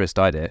voluntarist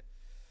idea,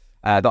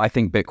 that I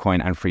think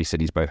Bitcoin and free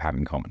cities both have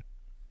in common.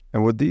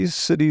 And would these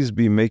cities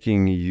be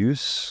making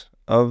use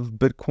of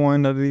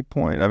Bitcoin at any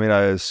point? I mean,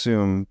 I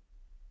assume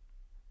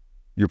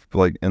you're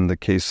like in the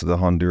case of the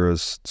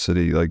Honduras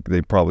city, like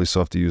they probably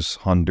still have to use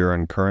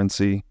Honduran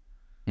currency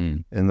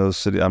in those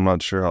cities. I'm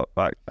not sure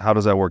how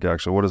does that work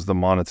actually? What is the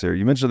monetary?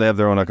 You mentioned they have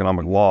their own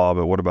economic law,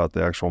 but what about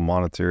the actual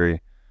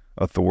monetary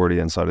authority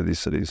inside of these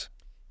cities?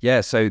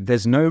 Yeah, so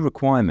there's no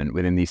requirement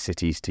within these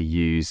cities to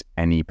use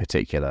any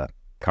particular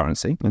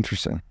currency.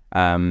 Interesting.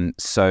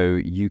 So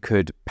you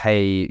could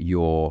pay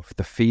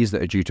the fees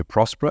that are due to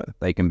Prosper.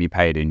 They can be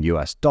paid in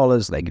US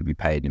dollars. They could be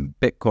paid in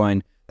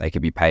Bitcoin. They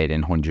could be paid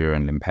in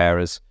Honduran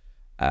limperas.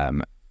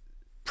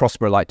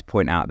 Prosper like to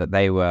point out that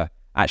they were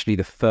actually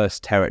the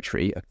first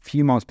territory a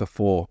few months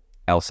before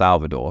El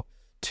Salvador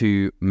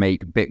to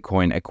make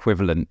Bitcoin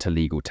equivalent to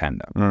legal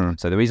tender.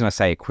 So the reason I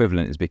say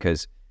equivalent is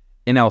because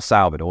in El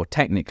Salvador,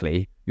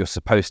 technically, you're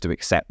supposed to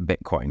accept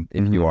Bitcoin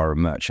if you are a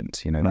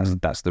merchant.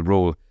 That's the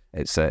rule.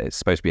 It's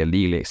supposed to be a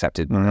legally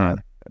accepted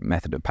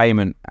method of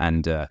payment.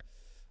 And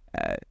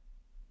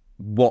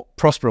what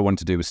Prospero wanted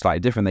to do was slightly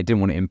different. They didn't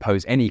want to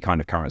impose any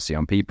kind of currency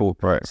on people.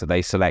 Right. So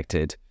they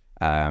selected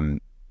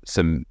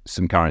some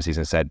currencies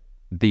and said,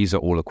 these are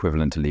all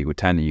equivalent to legal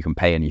tender. You can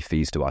pay any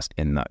fees to us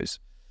in those.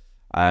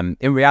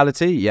 In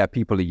reality, yeah,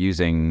 people are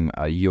using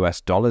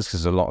US dollars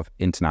because there's a lot of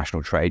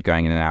international trade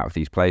going in and out of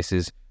these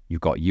places.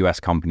 You've got US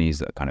companies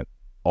that are kind of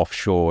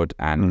offshored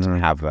and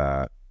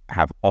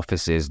have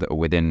offices that are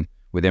within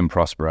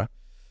Prospera.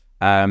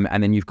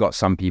 And then you've got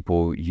some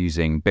people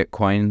using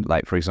Bitcoin,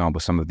 like, for example,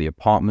 some of the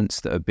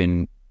apartments that have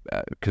been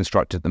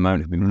constructed at the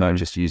moment have been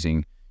purchased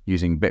using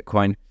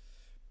Bitcoin.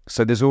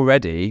 So there's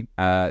already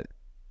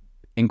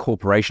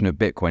incorporation of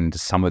Bitcoin into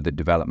some of the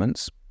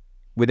developments.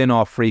 Within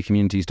our free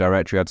communities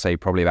directory, I'd say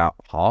probably about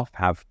half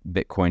have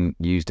Bitcoin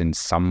used in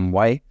some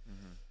way.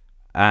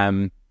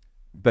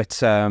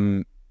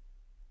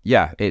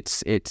 Yeah,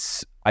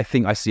 it's. I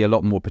think I see a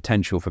lot more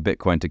potential for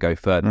Bitcoin to go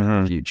further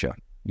in the future.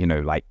 You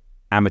know, like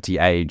Amity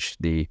Age,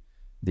 the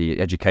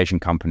education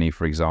company,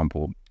 for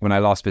example. When I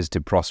last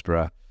visited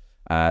Prospera,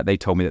 they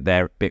told me that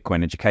their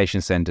Bitcoin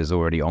education centers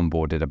already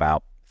onboarded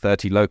about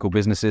 30 local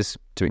businesses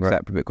to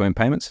accept Bitcoin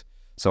payments.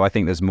 So I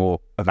think there's more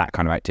of that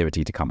kind of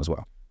activity to come as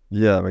well.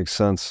 Yeah, that makes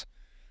sense.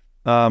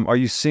 Are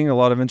you seeing a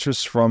lot of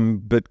interest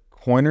from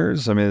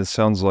Bitcoiners? I mean, it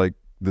sounds like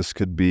this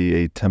could be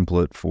a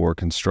template for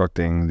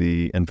constructing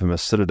the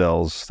infamous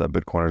citadels that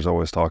Bitcoiners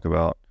always talk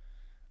about.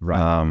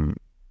 Right.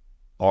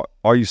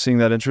 Are you seeing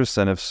that interest?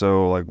 And if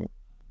so, like,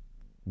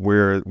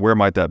 where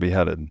might that be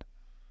headed?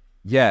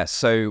 Yeah,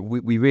 so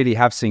we really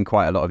have seen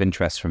quite a lot of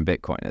interest from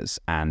Bitcoiners,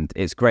 and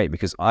it's great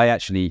because I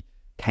actually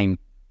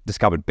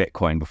discovered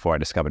Bitcoin before I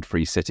discovered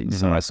Free Cities.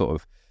 So I sort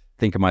of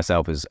think of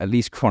myself as, at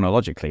least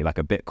chronologically, like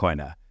a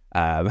Bitcoiner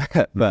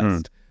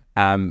first.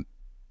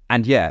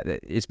 And yeah,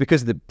 it's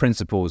because the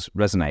principles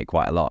resonate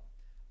quite a lot.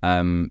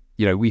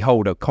 You know, we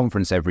hold a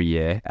conference every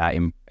year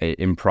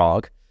in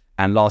Prague,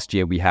 and last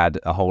year we had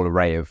a whole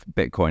array of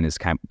Bitcoiners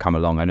come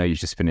along. I know you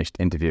just finished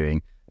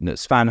interviewing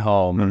Nuts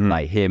Svanholm,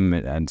 like him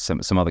and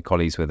some other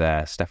colleagues were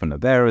there. Stefan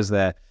Libera was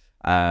there.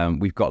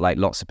 We've got like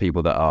lots of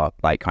people that are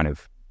like kind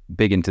of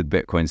big into the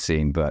Bitcoin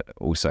scene, but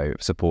also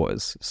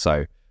supporters.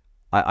 So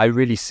I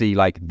really see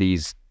like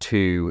these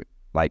two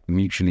like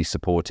mutually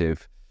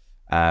supportive.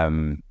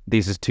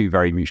 These are two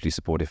very mutually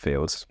supportive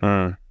fields.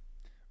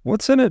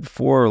 What's in it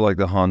for like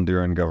the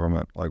Honduran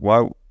government? Like,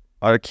 why?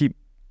 I keep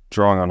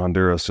drawing on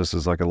Honduras just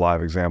as like a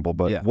live example,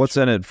 but what's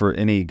in it for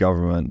any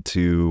government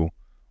to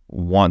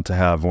want to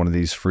have one of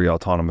these free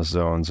autonomous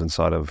zones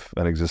inside of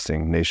an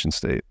existing nation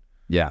state?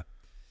 Yeah.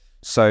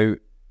 So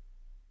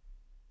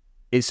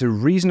it's a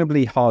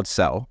reasonably hard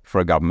sell for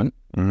a government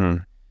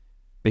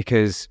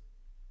because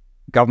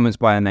governments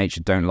by their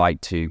nature don't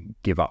like to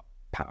give up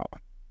power.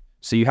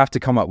 So you have to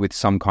come up with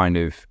some kind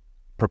of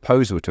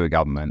proposal to a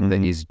government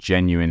that is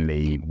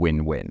genuinely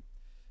win-win.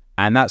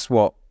 And that's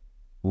what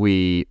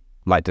we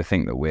like to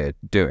think that we're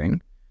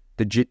doing.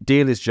 The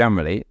deal is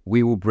generally,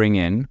 we will bring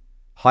in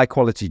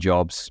high-quality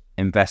jobs,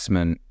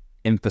 investment,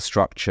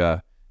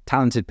 infrastructure,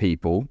 talented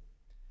people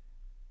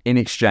in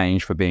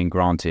exchange for being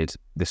granted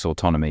this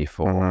autonomy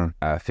for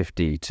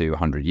 50 to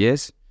 100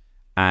 years.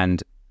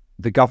 And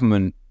the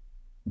government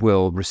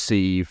will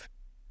receive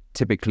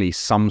typically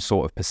some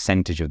sort of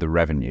percentage of the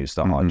revenues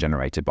that are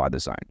generated by the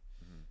zone.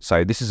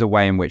 So this is a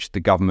way in which the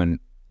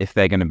government, if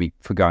they're going to be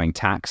foregoing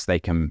tax, they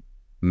can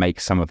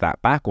make some of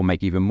that back or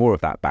make even more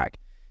of that back.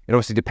 It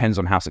obviously depends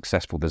on how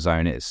successful the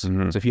zone is.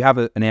 So if you have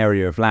an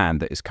area of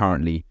land that is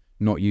currently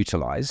not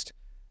utilized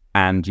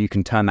and you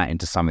can turn that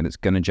into something that's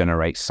going to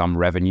generate some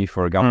revenue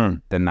for a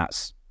government, then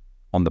that's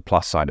on the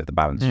plus side of the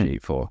balance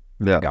sheet for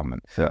the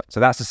government. So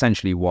that's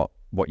essentially what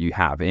you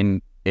have.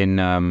 In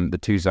the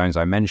two zones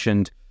I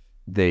mentioned,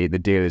 the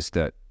deal is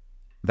that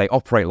they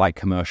operate like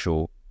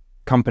commercial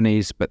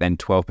companies, but then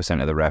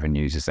 12% of the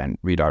revenues is then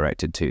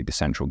redirected to the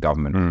central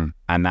government.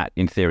 And that,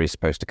 in theory, is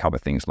supposed to cover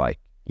things like,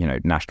 you know,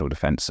 national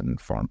defense and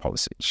foreign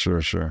policy.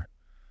 Sure.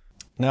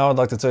 Now I'd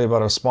like to tell you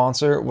about our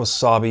sponsor,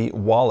 Wasabi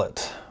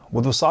Wallet.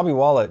 With Wasabi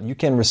Wallet, you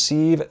can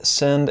receive,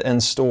 send,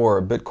 and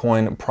store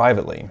Bitcoin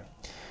privately.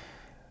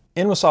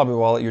 In Wasabi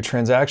Wallet, your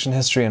transaction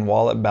history and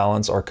wallet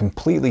balance are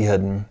completely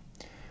hidden.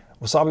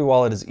 Wasabi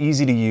Wallet is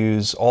easy to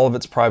use, all of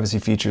its privacy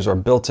features are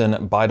built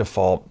in by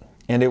default,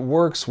 and it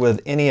works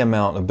with any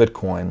amount of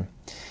Bitcoin.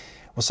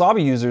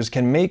 Wasabi users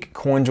can make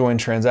CoinJoin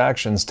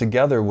transactions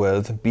together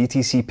with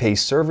BTC Pay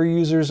server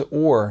users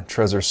or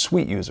Trezor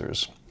Suite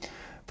users.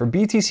 For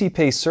BTC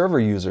Pay server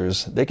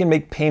users, they can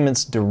make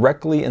payments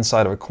directly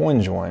inside of a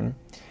CoinJoin,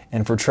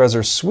 and for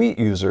Trezor Suite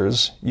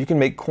users, you can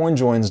make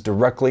CoinJoins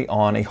directly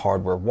on a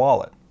hardware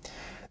wallet.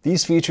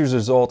 These features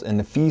result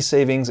in fee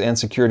savings and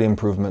security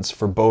improvements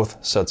for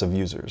both sets of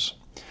users.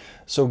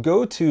 So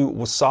go to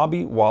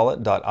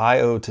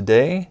wasabiwallet.io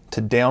today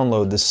to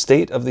download the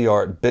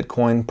state-of-the-art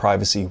Bitcoin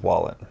privacy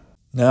wallet.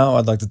 Now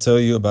I'd like to tell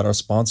you about our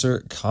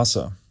sponsor,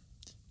 Casa.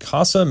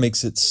 Casa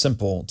makes it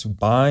simple to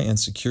buy and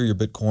secure your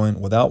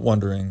Bitcoin without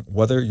wondering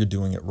whether you're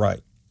doing it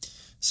right.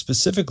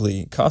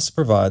 Specifically, Casa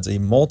provides a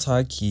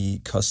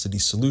multi-key custody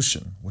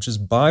solution, which is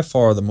by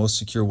far the most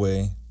secure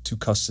way to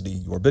custody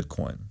your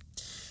Bitcoin.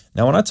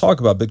 Now, when I talk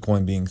about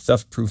Bitcoin being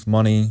theft-proof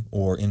money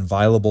or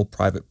inviolable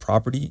private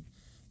property,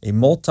 a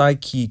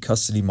multi-key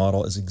custody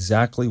model is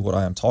exactly what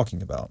I am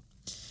talking about.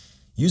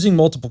 Using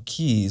multiple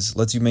keys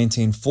lets you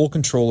maintain full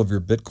control of your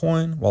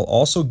Bitcoin while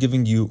also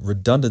giving you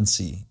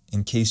redundancy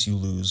in case you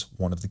lose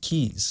one of the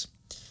keys.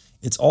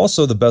 It's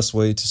also the best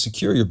way to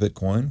secure your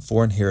Bitcoin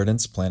for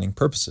inheritance planning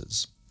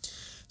purposes.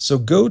 So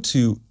go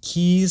to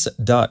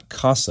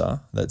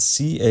keys.casa, that's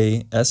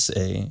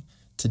C-A-S-A,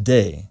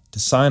 today to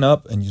sign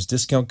up and use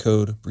discount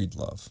code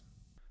BREEDLOVE.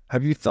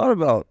 Have you thought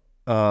about,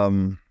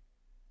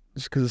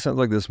 just because it sounds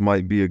like this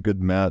might be a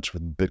good match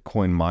with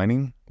Bitcoin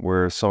mining,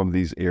 where some of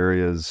these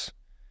areas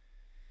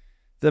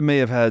that may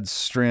have had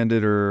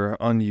stranded or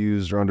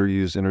unused or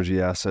underused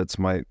energy assets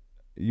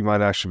you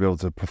might actually be able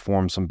to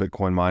perform some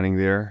Bitcoin mining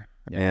there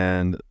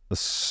and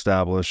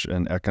establish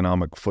an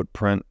economic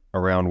footprint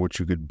around which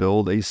you could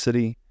build a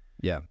city.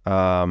 Yeah.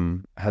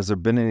 Has there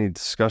been any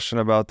discussion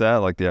about that,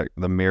 like the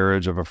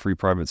marriage of a free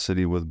private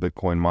city with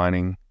Bitcoin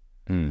mining?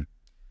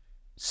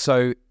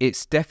 So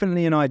it's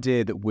definitely an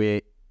idea that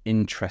we're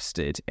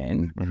interested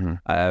in.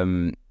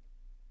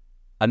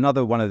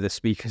 Another one of the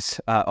speakers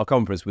at our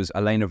conference was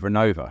Elena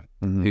Vranova,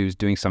 who's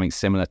doing something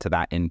similar to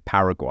that in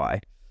Paraguay.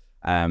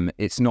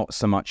 It's not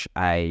so much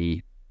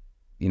a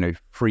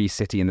free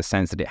city in the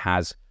sense that it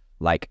has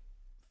like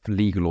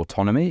legal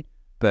autonomy,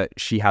 but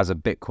she has a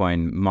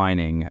Bitcoin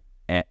mining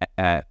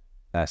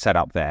set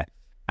up there,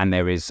 and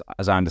there is,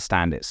 as I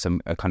understand it,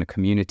 a kind of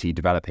community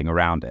developing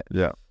around it.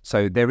 Yeah.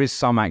 So there is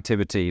some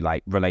activity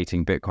like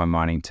relating Bitcoin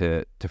mining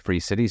to free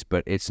cities,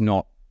 but it's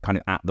not kind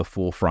of at the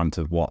forefront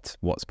of what's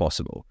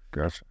possible.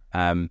 Gotcha.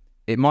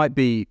 It might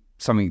be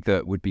something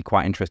that would be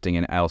quite interesting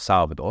in El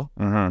Salvador.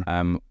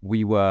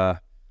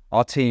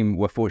 Our team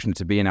were fortunate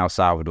to be in El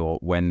Salvador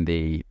when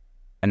the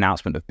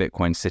announcement of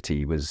Bitcoin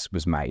City was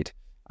made.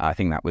 I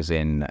think that was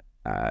in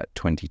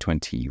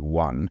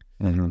 2021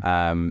 or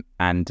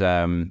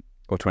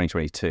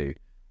 2022.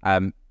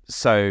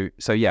 So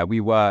yeah, we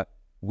were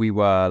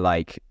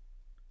like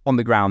on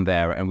the ground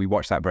there, and we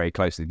watched that very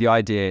closely. The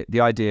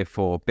idea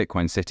for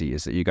Bitcoin City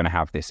is that you're going to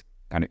have this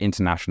kind of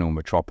international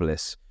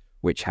metropolis,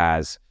 which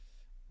has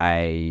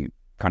a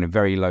kind of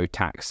very low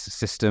tax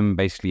system.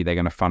 Basically, they're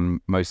going to fund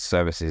most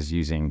services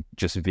using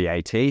just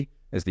VAT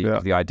as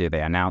the idea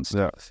they announced.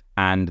 Yeah.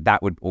 And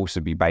that would also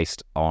be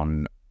based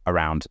on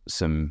around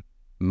some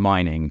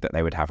mining that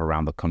they would have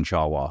around the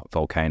Conchagua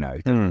volcano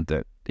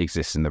that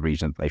exists in the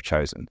region that they've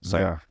chosen.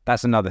 So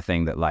that's another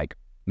thing that like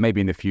maybe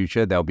in the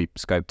future there'll be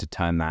scope to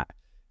turn that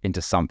into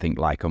something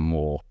like a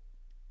more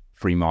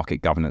free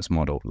market governance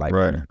model like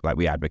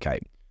we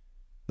advocate.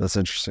 That's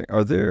interesting.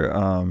 Are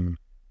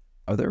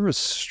there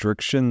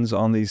restrictions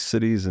on these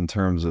cities in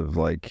terms of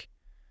like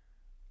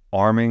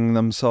arming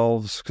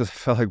themselves? Because I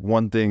felt like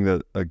one thing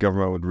that a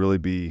government would really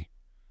be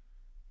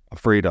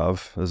afraid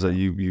of is that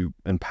you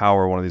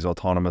empower one of these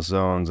autonomous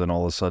zones and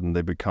all of a sudden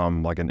they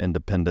become like an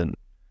independent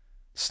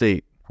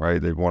state, right?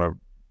 They want to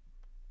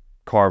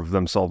carve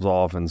themselves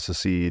off and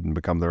secede and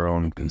become their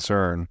own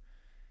concern.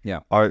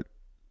 Yeah. Are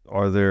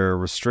there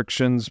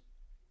restrictions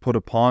put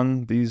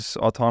upon these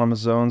autonomous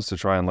zones to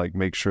try and like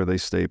make sure they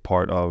stay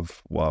part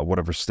of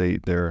whatever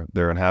state they're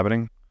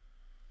inhabiting?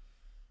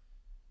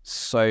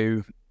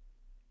 So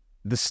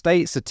the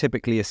states are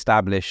typically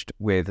established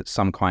with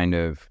some kind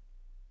of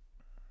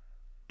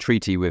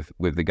treaty with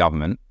the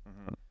government,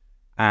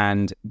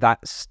 and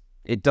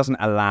it doesn't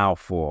allow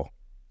for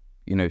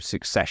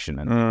succession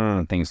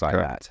and things like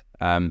that.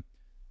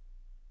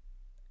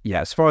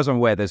 As far as I'm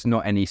aware, there's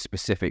not any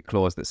specific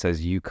clause that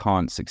says you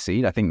can't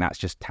succeed. I think that's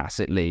just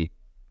tacitly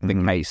the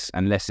case,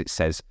 unless it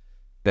says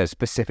there's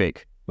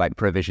specific like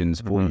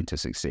provisions for you to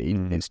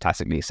succeed. It's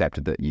tacitly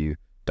accepted that you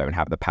don't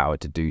have the power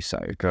to do so.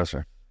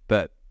 Gotcha.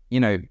 But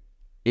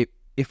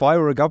if I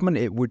were a government,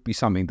 it would be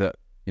something that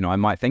I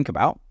might think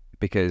about,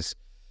 because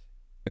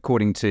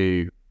according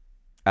to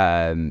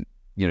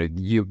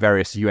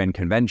various UN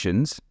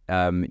conventions,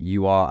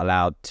 you are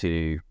allowed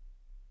to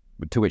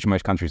which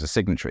most countries are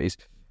signatories.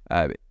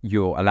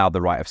 You're allowed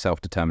the right of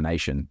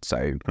self-determination.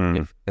 So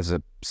if there's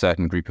a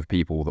certain group of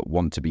people that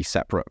want to be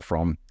separate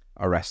from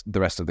the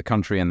rest of the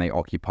country and they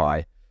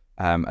occupy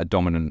a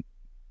dominant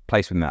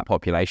place within that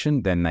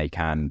population, then they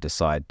can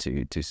decide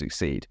to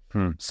succeed.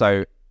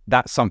 So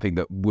that's something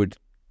that would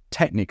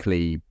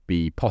technically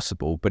be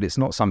possible, but it's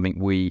not something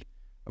we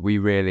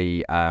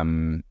really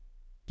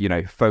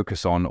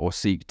focus on or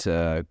seek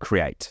to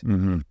create,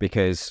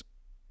 because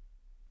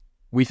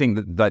we think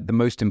that the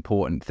most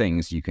important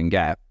things you can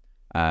get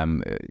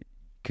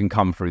can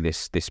come through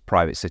this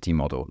private city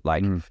model.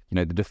 Like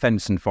the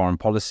defense and foreign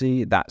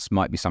policy, that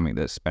might be something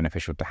that's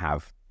beneficial to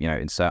have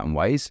in certain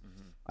ways.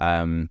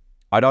 I'd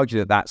argue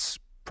that that's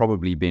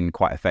probably been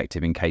quite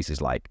effective in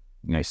cases like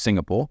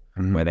Singapore,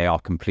 where they are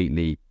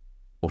completely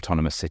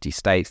autonomous city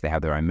states. They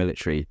have their own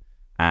military,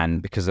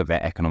 and because of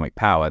their economic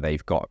power,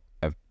 they've got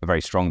a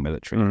very strong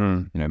military.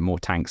 More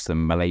tanks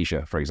than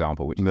Malaysia, for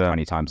example, which is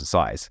 20 times the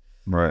size.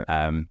 Right.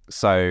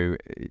 So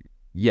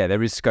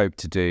there is scope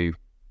to do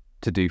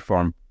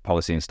foreign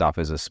policy and stuff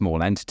as a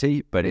small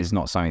entity, but it's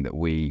not something that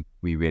we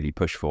really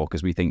push for,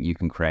 because we think you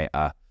can create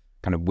a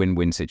kind of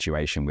win-win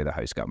situation with a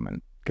host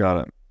government.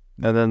 Got it.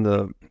 And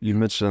then you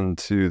mentioned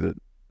too that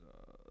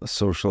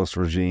socialist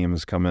regime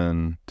has come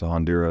in to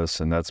Honduras,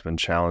 and that's been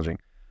challenging.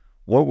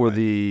 What were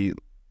the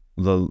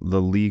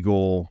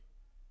legal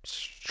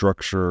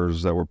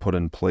structures that were put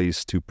in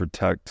place to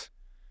protect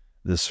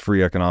this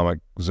free economic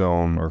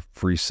zone or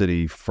free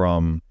city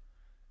from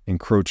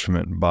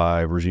encroachment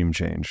by regime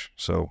change?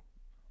 So,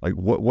 like,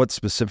 what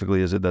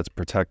specifically is it that's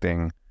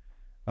protecting?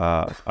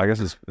 I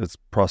guess it's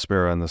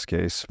Prospera in this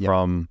case,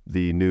 from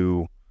the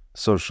new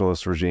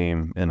socialist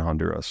regime in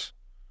Honduras.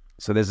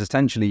 So there's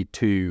essentially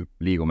two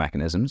legal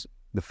mechanisms.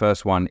 The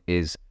first one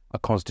is a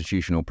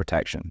constitutional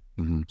protection.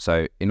 Mm-hmm.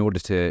 So in order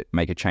to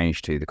make a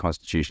change to the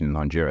constitution in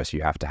Honduras,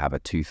 you have to have a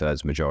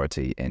 2/3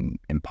 majority in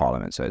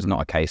parliament. So it's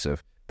not a case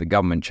of the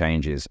government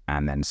changes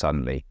and then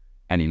suddenly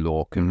any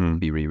law can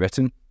be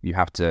rewritten. You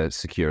have to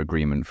secure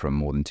agreement from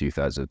more than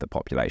 2/3 of the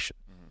population.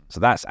 So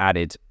that's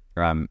added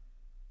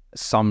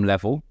some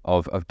level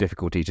of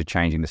difficulty to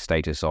changing the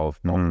status of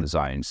the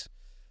zones.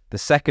 The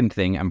second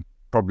thing, and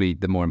probably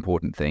the more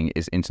important thing,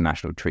 is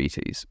international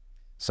treaties.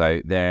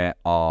 So there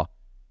are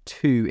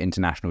two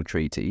international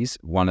treaties.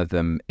 One of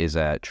them is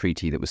a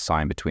treaty that was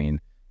signed between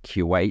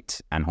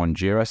Kuwait and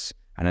Honduras,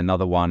 and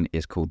another one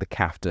is called the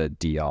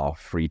CAFTA-DR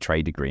Free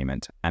Trade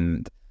Agreement.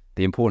 And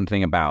the important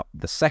thing about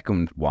the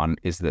second one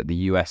is that the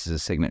US is a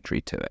signatory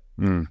to it.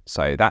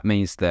 So that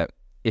means that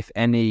if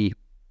any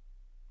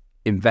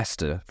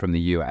investor from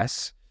the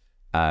US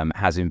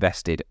has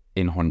invested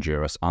in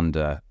Honduras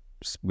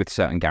with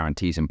certain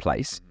guarantees in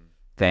place,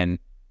 then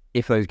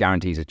if those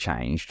guarantees are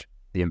changed,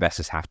 the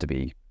investors have to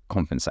be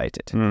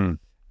compensated.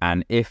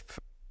 And if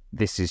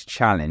this is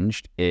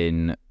challenged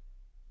in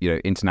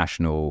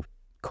international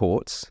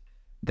courts,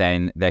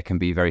 then there can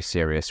be very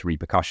serious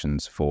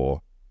repercussions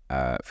for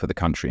the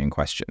country in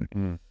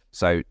question.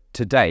 So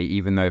today,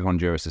 even though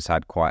Honduras has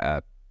had quite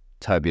a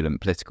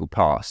turbulent political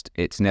past,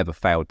 it's never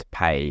failed to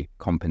pay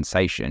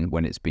compensation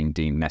when it's been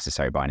deemed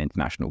necessary by an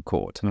international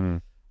court.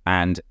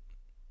 And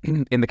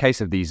in the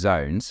case of these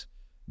zones,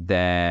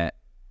 there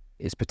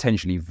is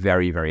potentially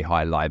very, very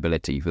high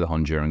liability for the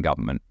Honduran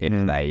government if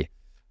they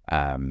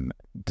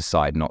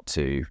decide not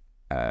to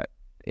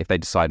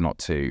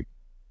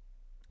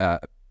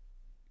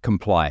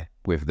comply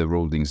with the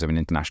rulings of an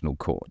international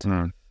court.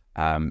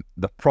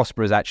 The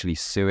Prosper is actually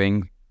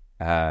suing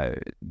the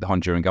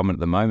Honduran government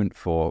at the moment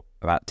for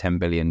about $10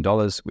 billion,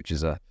 which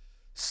is a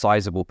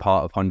sizable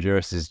part of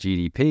Honduras's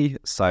GDP.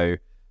 So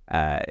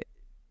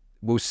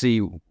we'll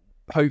see.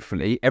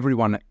 Hopefully,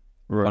 everyone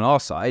on our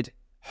side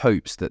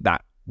hopes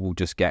that will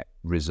just get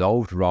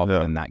resolved rather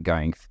than that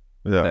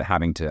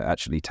having to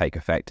actually take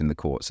effect in the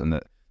courts, and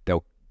that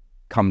they'll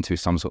come to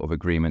some sort of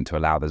agreement to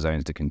allow the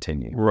zones to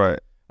continue. Right.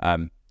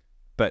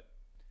 But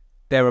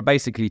there are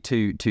basically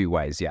two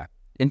ways.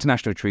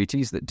 International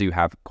treaties that do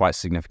have quite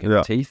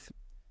significant teeth,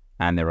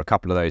 and there are a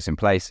couple of those in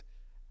place.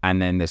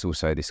 And then there's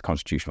also this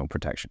constitutional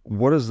protection.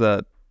 What is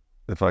that,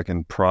 if I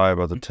can pry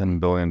about the $10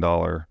 billion,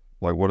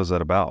 like, what is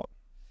that about?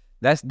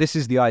 This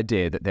is the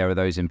idea that there are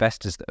those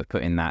investors that have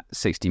put in that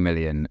 $60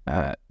 million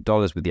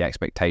with the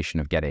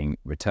expectation of getting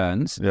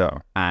returns.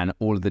 And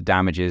all of the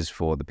damages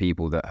for the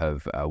people that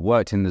have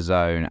worked in the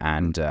zone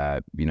and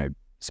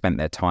spent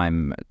their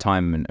time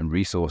and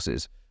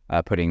resources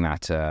putting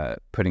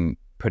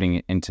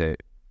it into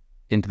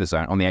the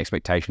zone on the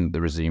expectation that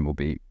the regime will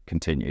be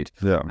continued.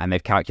 And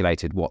they've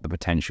calculated what the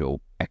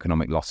potential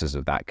economic losses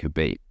of that could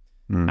be.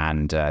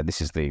 And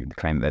this is the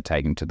claim that they're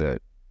taking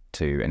to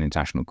an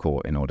international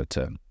court in order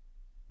to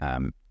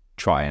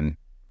try and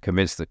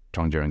convince the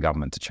Honduran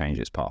government to change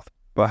its path.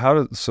 But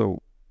they're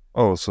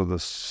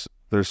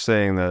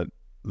saying that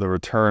the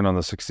return on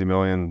the 60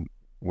 million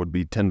would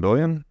be 10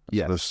 billion?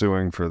 Yes. So they're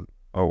suing for,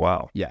 oh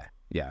wow. Yeah.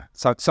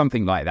 So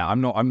something like that.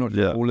 I'm not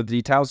sure all of the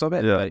details of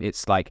it, but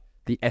it's like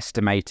the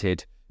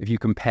estimated, if you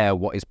compare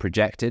what is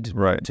projected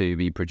to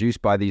be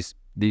produced by these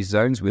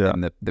zones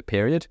within the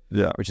period,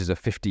 which is a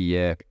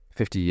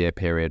 50-year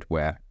period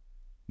where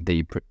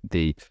the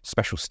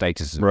special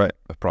status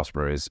of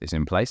Prosper is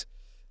in place,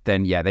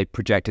 then they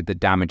projected the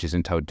damages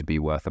in total to be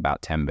worth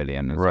about 10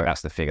 billion. And so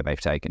that's the figure they've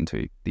taken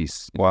to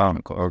these. Wow.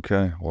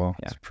 Okay. Well,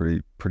 it's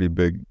a pretty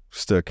big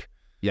stick.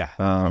 Sure.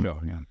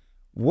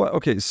 What?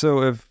 Okay.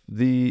 So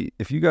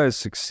if you guys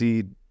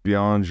succeed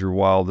beyond your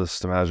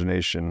wildest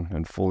imagination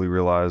and fully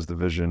realize the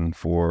vision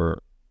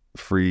for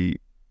free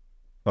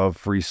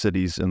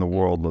cities in the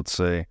world, let's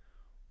say,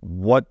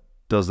 what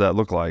does that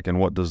look like, and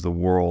what does the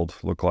world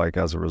look like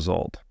as a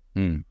result?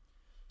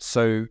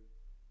 So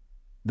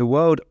the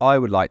world I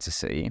would like to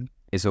see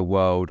is a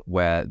world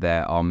where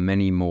there are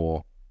many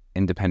more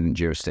independent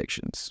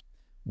jurisdictions,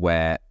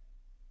 where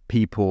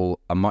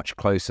people are much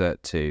closer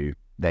to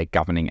their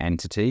governing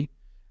entity,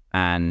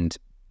 and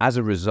as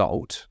a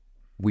result,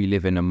 we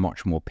live in a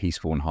much more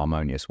peaceful and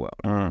harmonious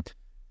world.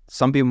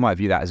 Some people might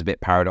view that as a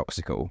bit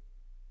paradoxical,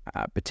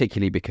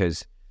 particularly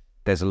because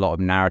there's a lot of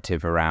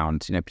narrative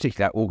around,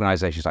 particularly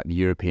organizations like the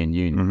European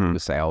Union will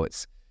say,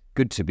 it's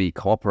good to be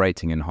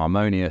cooperating and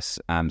harmonious,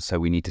 so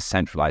we need to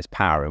centralize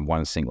power in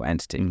one single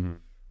entity.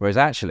 Whereas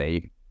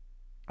actually,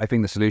 I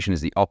think the solution is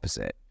the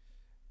opposite.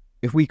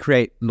 If we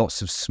create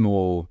lots of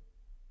small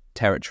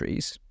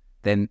territories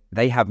then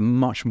they have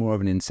much more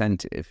of an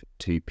incentive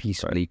to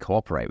peacefully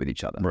cooperate with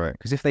each other. Right.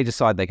 Because if they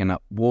decide they can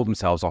wall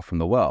themselves off from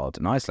the world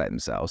and isolate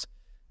themselves,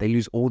 they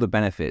lose all the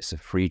benefits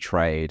of free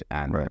trade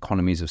and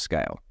economies of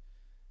scale.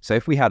 So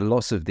if we had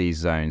lots of these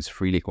zones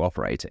freely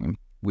cooperating,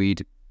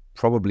 we'd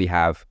probably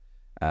have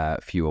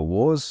fewer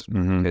wars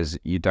because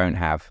you don't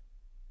have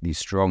these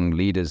strong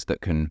leaders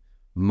that can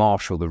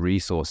marshal the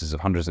resources of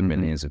hundreds of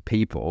millions of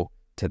people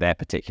to their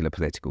particular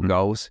political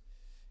goals.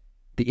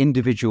 The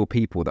individual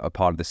people that are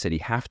part of the city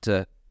have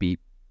to be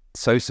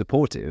so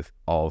supportive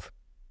of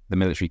the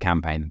military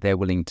campaign that they're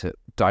willing to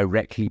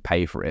directly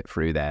pay for it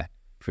through their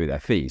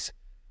fees.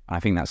 And I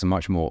think that's a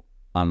much more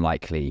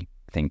unlikely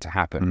thing to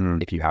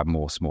happen if you have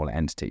more smaller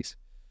entities.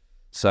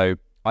 So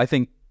I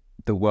think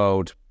the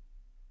world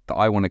that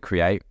I want to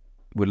create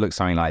would look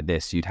something like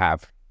this. You'd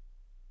have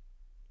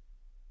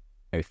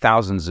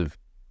thousands of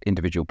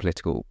individual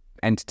political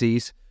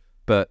entities,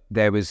 but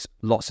there was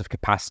lots of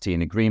capacity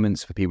and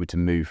agreements for people to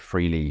move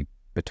freely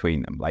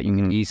between them. Like you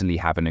can easily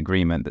have an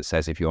agreement that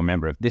says if you're a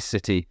member of this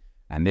city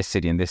and this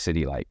city and this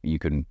city, like you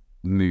can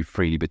move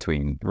freely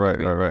between.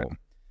 Right.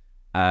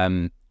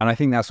 And I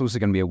think that's also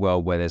going to be a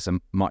world where there's a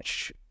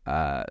much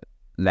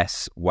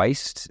less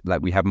waste.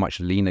 Like we have much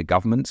leaner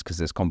governments because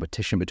there's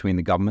competition between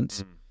the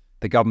governments.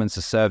 The governments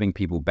are serving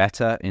people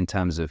better in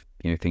terms of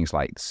things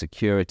like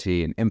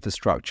security and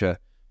infrastructure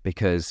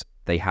because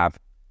they have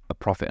a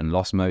profit and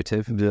loss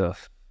motive. Yeah.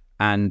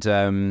 And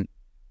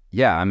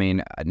I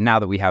mean, now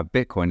that we have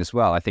Bitcoin as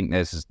well, I think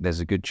there's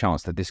a good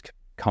chance that this could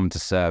come to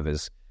serve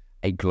as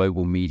a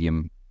global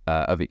medium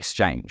of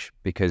exchange,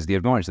 because the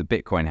advantage that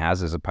Bitcoin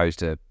has as opposed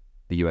to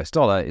the US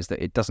dollar is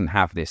that it doesn't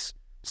have this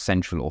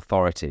central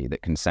authority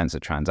that can censor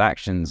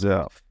transactions,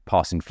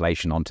 pass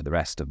inflation onto the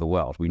rest of the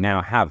world. We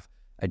now have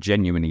a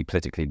genuinely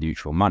politically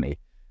neutral money.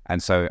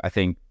 And so I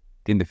think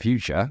in the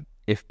future,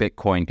 if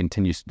Bitcoin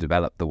continues to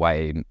develop the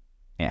way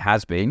it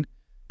has been,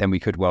 then we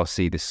could well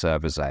see this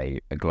serve as a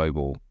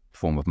global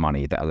form of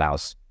money that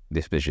allows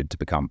this vision to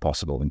become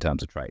possible in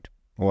terms of trade.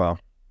 Wow.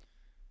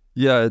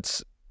 Yeah,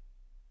 it's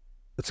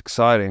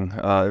exciting.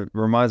 It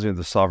reminds me of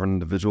the sovereign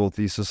individual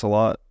thesis a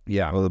lot.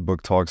 Yeah. Well, the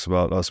book talks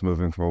about us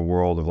moving from a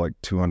world of like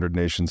 200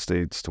 nation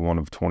states to one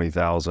of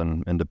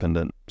 20,000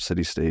 independent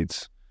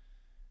city-states.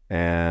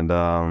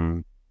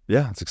 And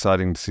it's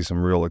exciting to see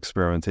some real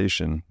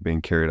experimentation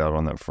being carried out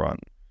on that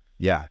front.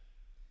 Yeah.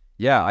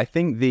 Yeah, I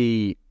think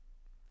the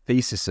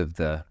thesis of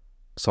the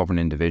sovereign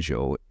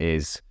individual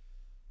is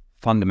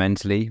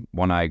fundamentally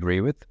one I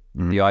agree with.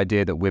 The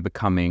idea that we're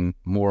becoming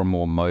more and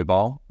more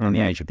mobile in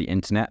the age of the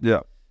internet. Yeah.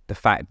 The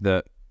fact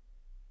that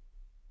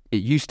it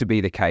used to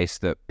be the case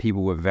that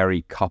people were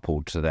very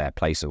coupled to their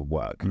place of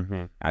work.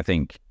 I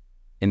think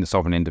in the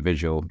sovereign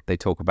individual, they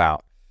talk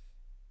about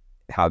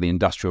how the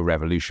Industrial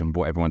Revolution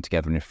brought everyone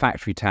together in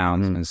factory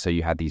towns. And so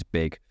you had these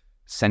big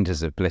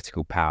centers of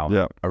political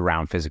power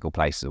around physical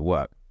places of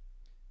work.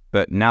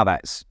 But now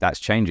that's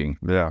changing.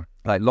 Yeah.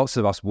 Like lots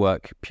of us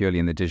work purely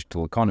in the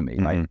digital economy.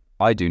 Like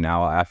I do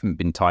now. I haven't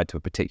been tied to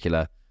a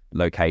particular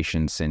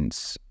location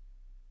since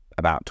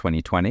about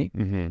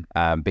 2020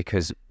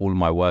 because all of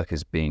my work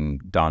is being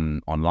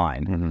done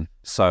online.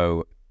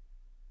 So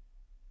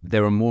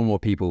there are more and more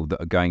people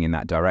that are going in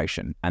that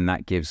direction, and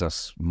that gives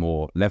us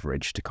more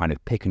leverage to kind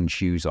of pick and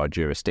choose our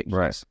jurisdictions.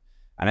 Right.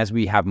 And as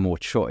we have more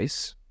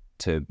choice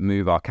to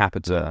move our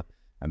capital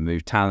and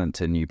move talent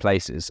to new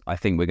places, I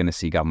think we're going to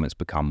see governments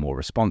become more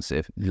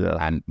responsive,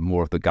 and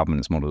more of the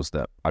governance models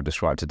that I've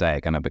described today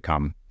are going to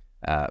become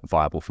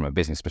viable from a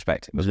business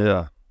perspective as well.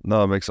 Yeah.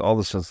 No, it makes all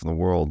the sense in the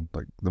world.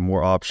 Like the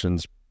more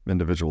options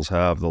individuals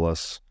have, the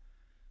less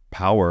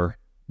power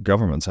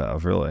governments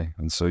have, really.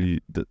 And so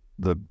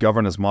the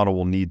governance model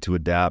will need to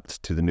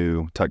adapt to the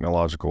new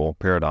technological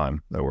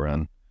paradigm that we're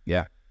in.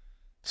 Yeah.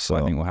 So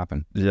I think will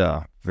happen.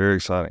 Yeah, very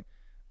exciting.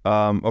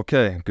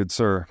 Okay, good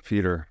sir,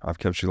 Peter, I've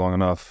kept you long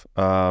enough.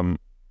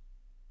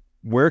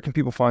 Where can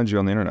people find you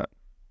on the internet?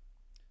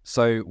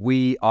 So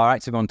we are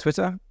active on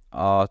Twitter.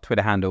 Our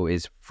Twitter handle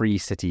is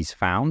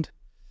FreeCitiesFound.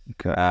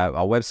 Okay.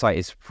 Our website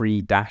is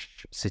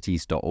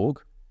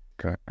free-cities.org.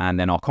 Okay. And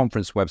then our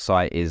conference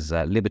website is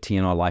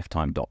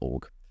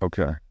libertyinourlifetime.org.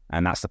 Okay.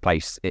 And that's the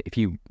place. If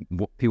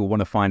people want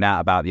to find out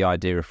about the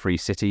idea of free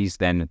cities,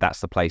 then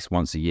that's the place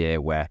once a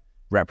year where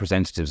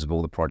representatives of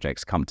all the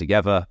projects come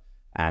together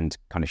and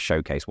kind of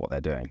showcase what they're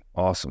doing.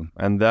 Awesome.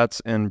 And that's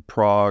in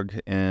Prague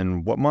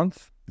in what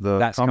month?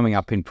 That's coming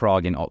up in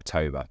Prague in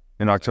October.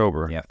 In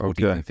October? Yeah,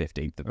 14th and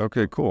 15th.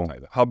 Okay, cool.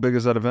 October. How big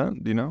is that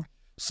event? Do you know?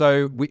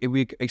 So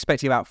we're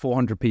expecting about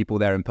 400 people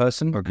there in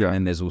person. Okay.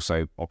 And there's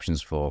also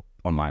options for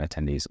online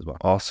attendees as well.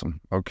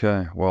 Awesome.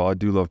 Okay. Well, I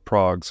do love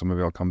Prague, so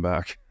maybe I'll come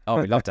back. Oh,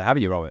 we'd love to have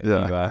you, Robert.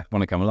 Yeah. If you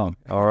want to come along.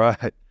 All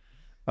right.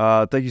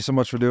 Thank you so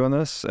much for doing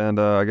this. And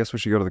I guess we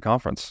should go to the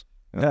conference.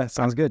 Yeah,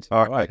 sounds good.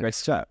 All right. Great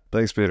to chat.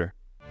 Thanks, Peter.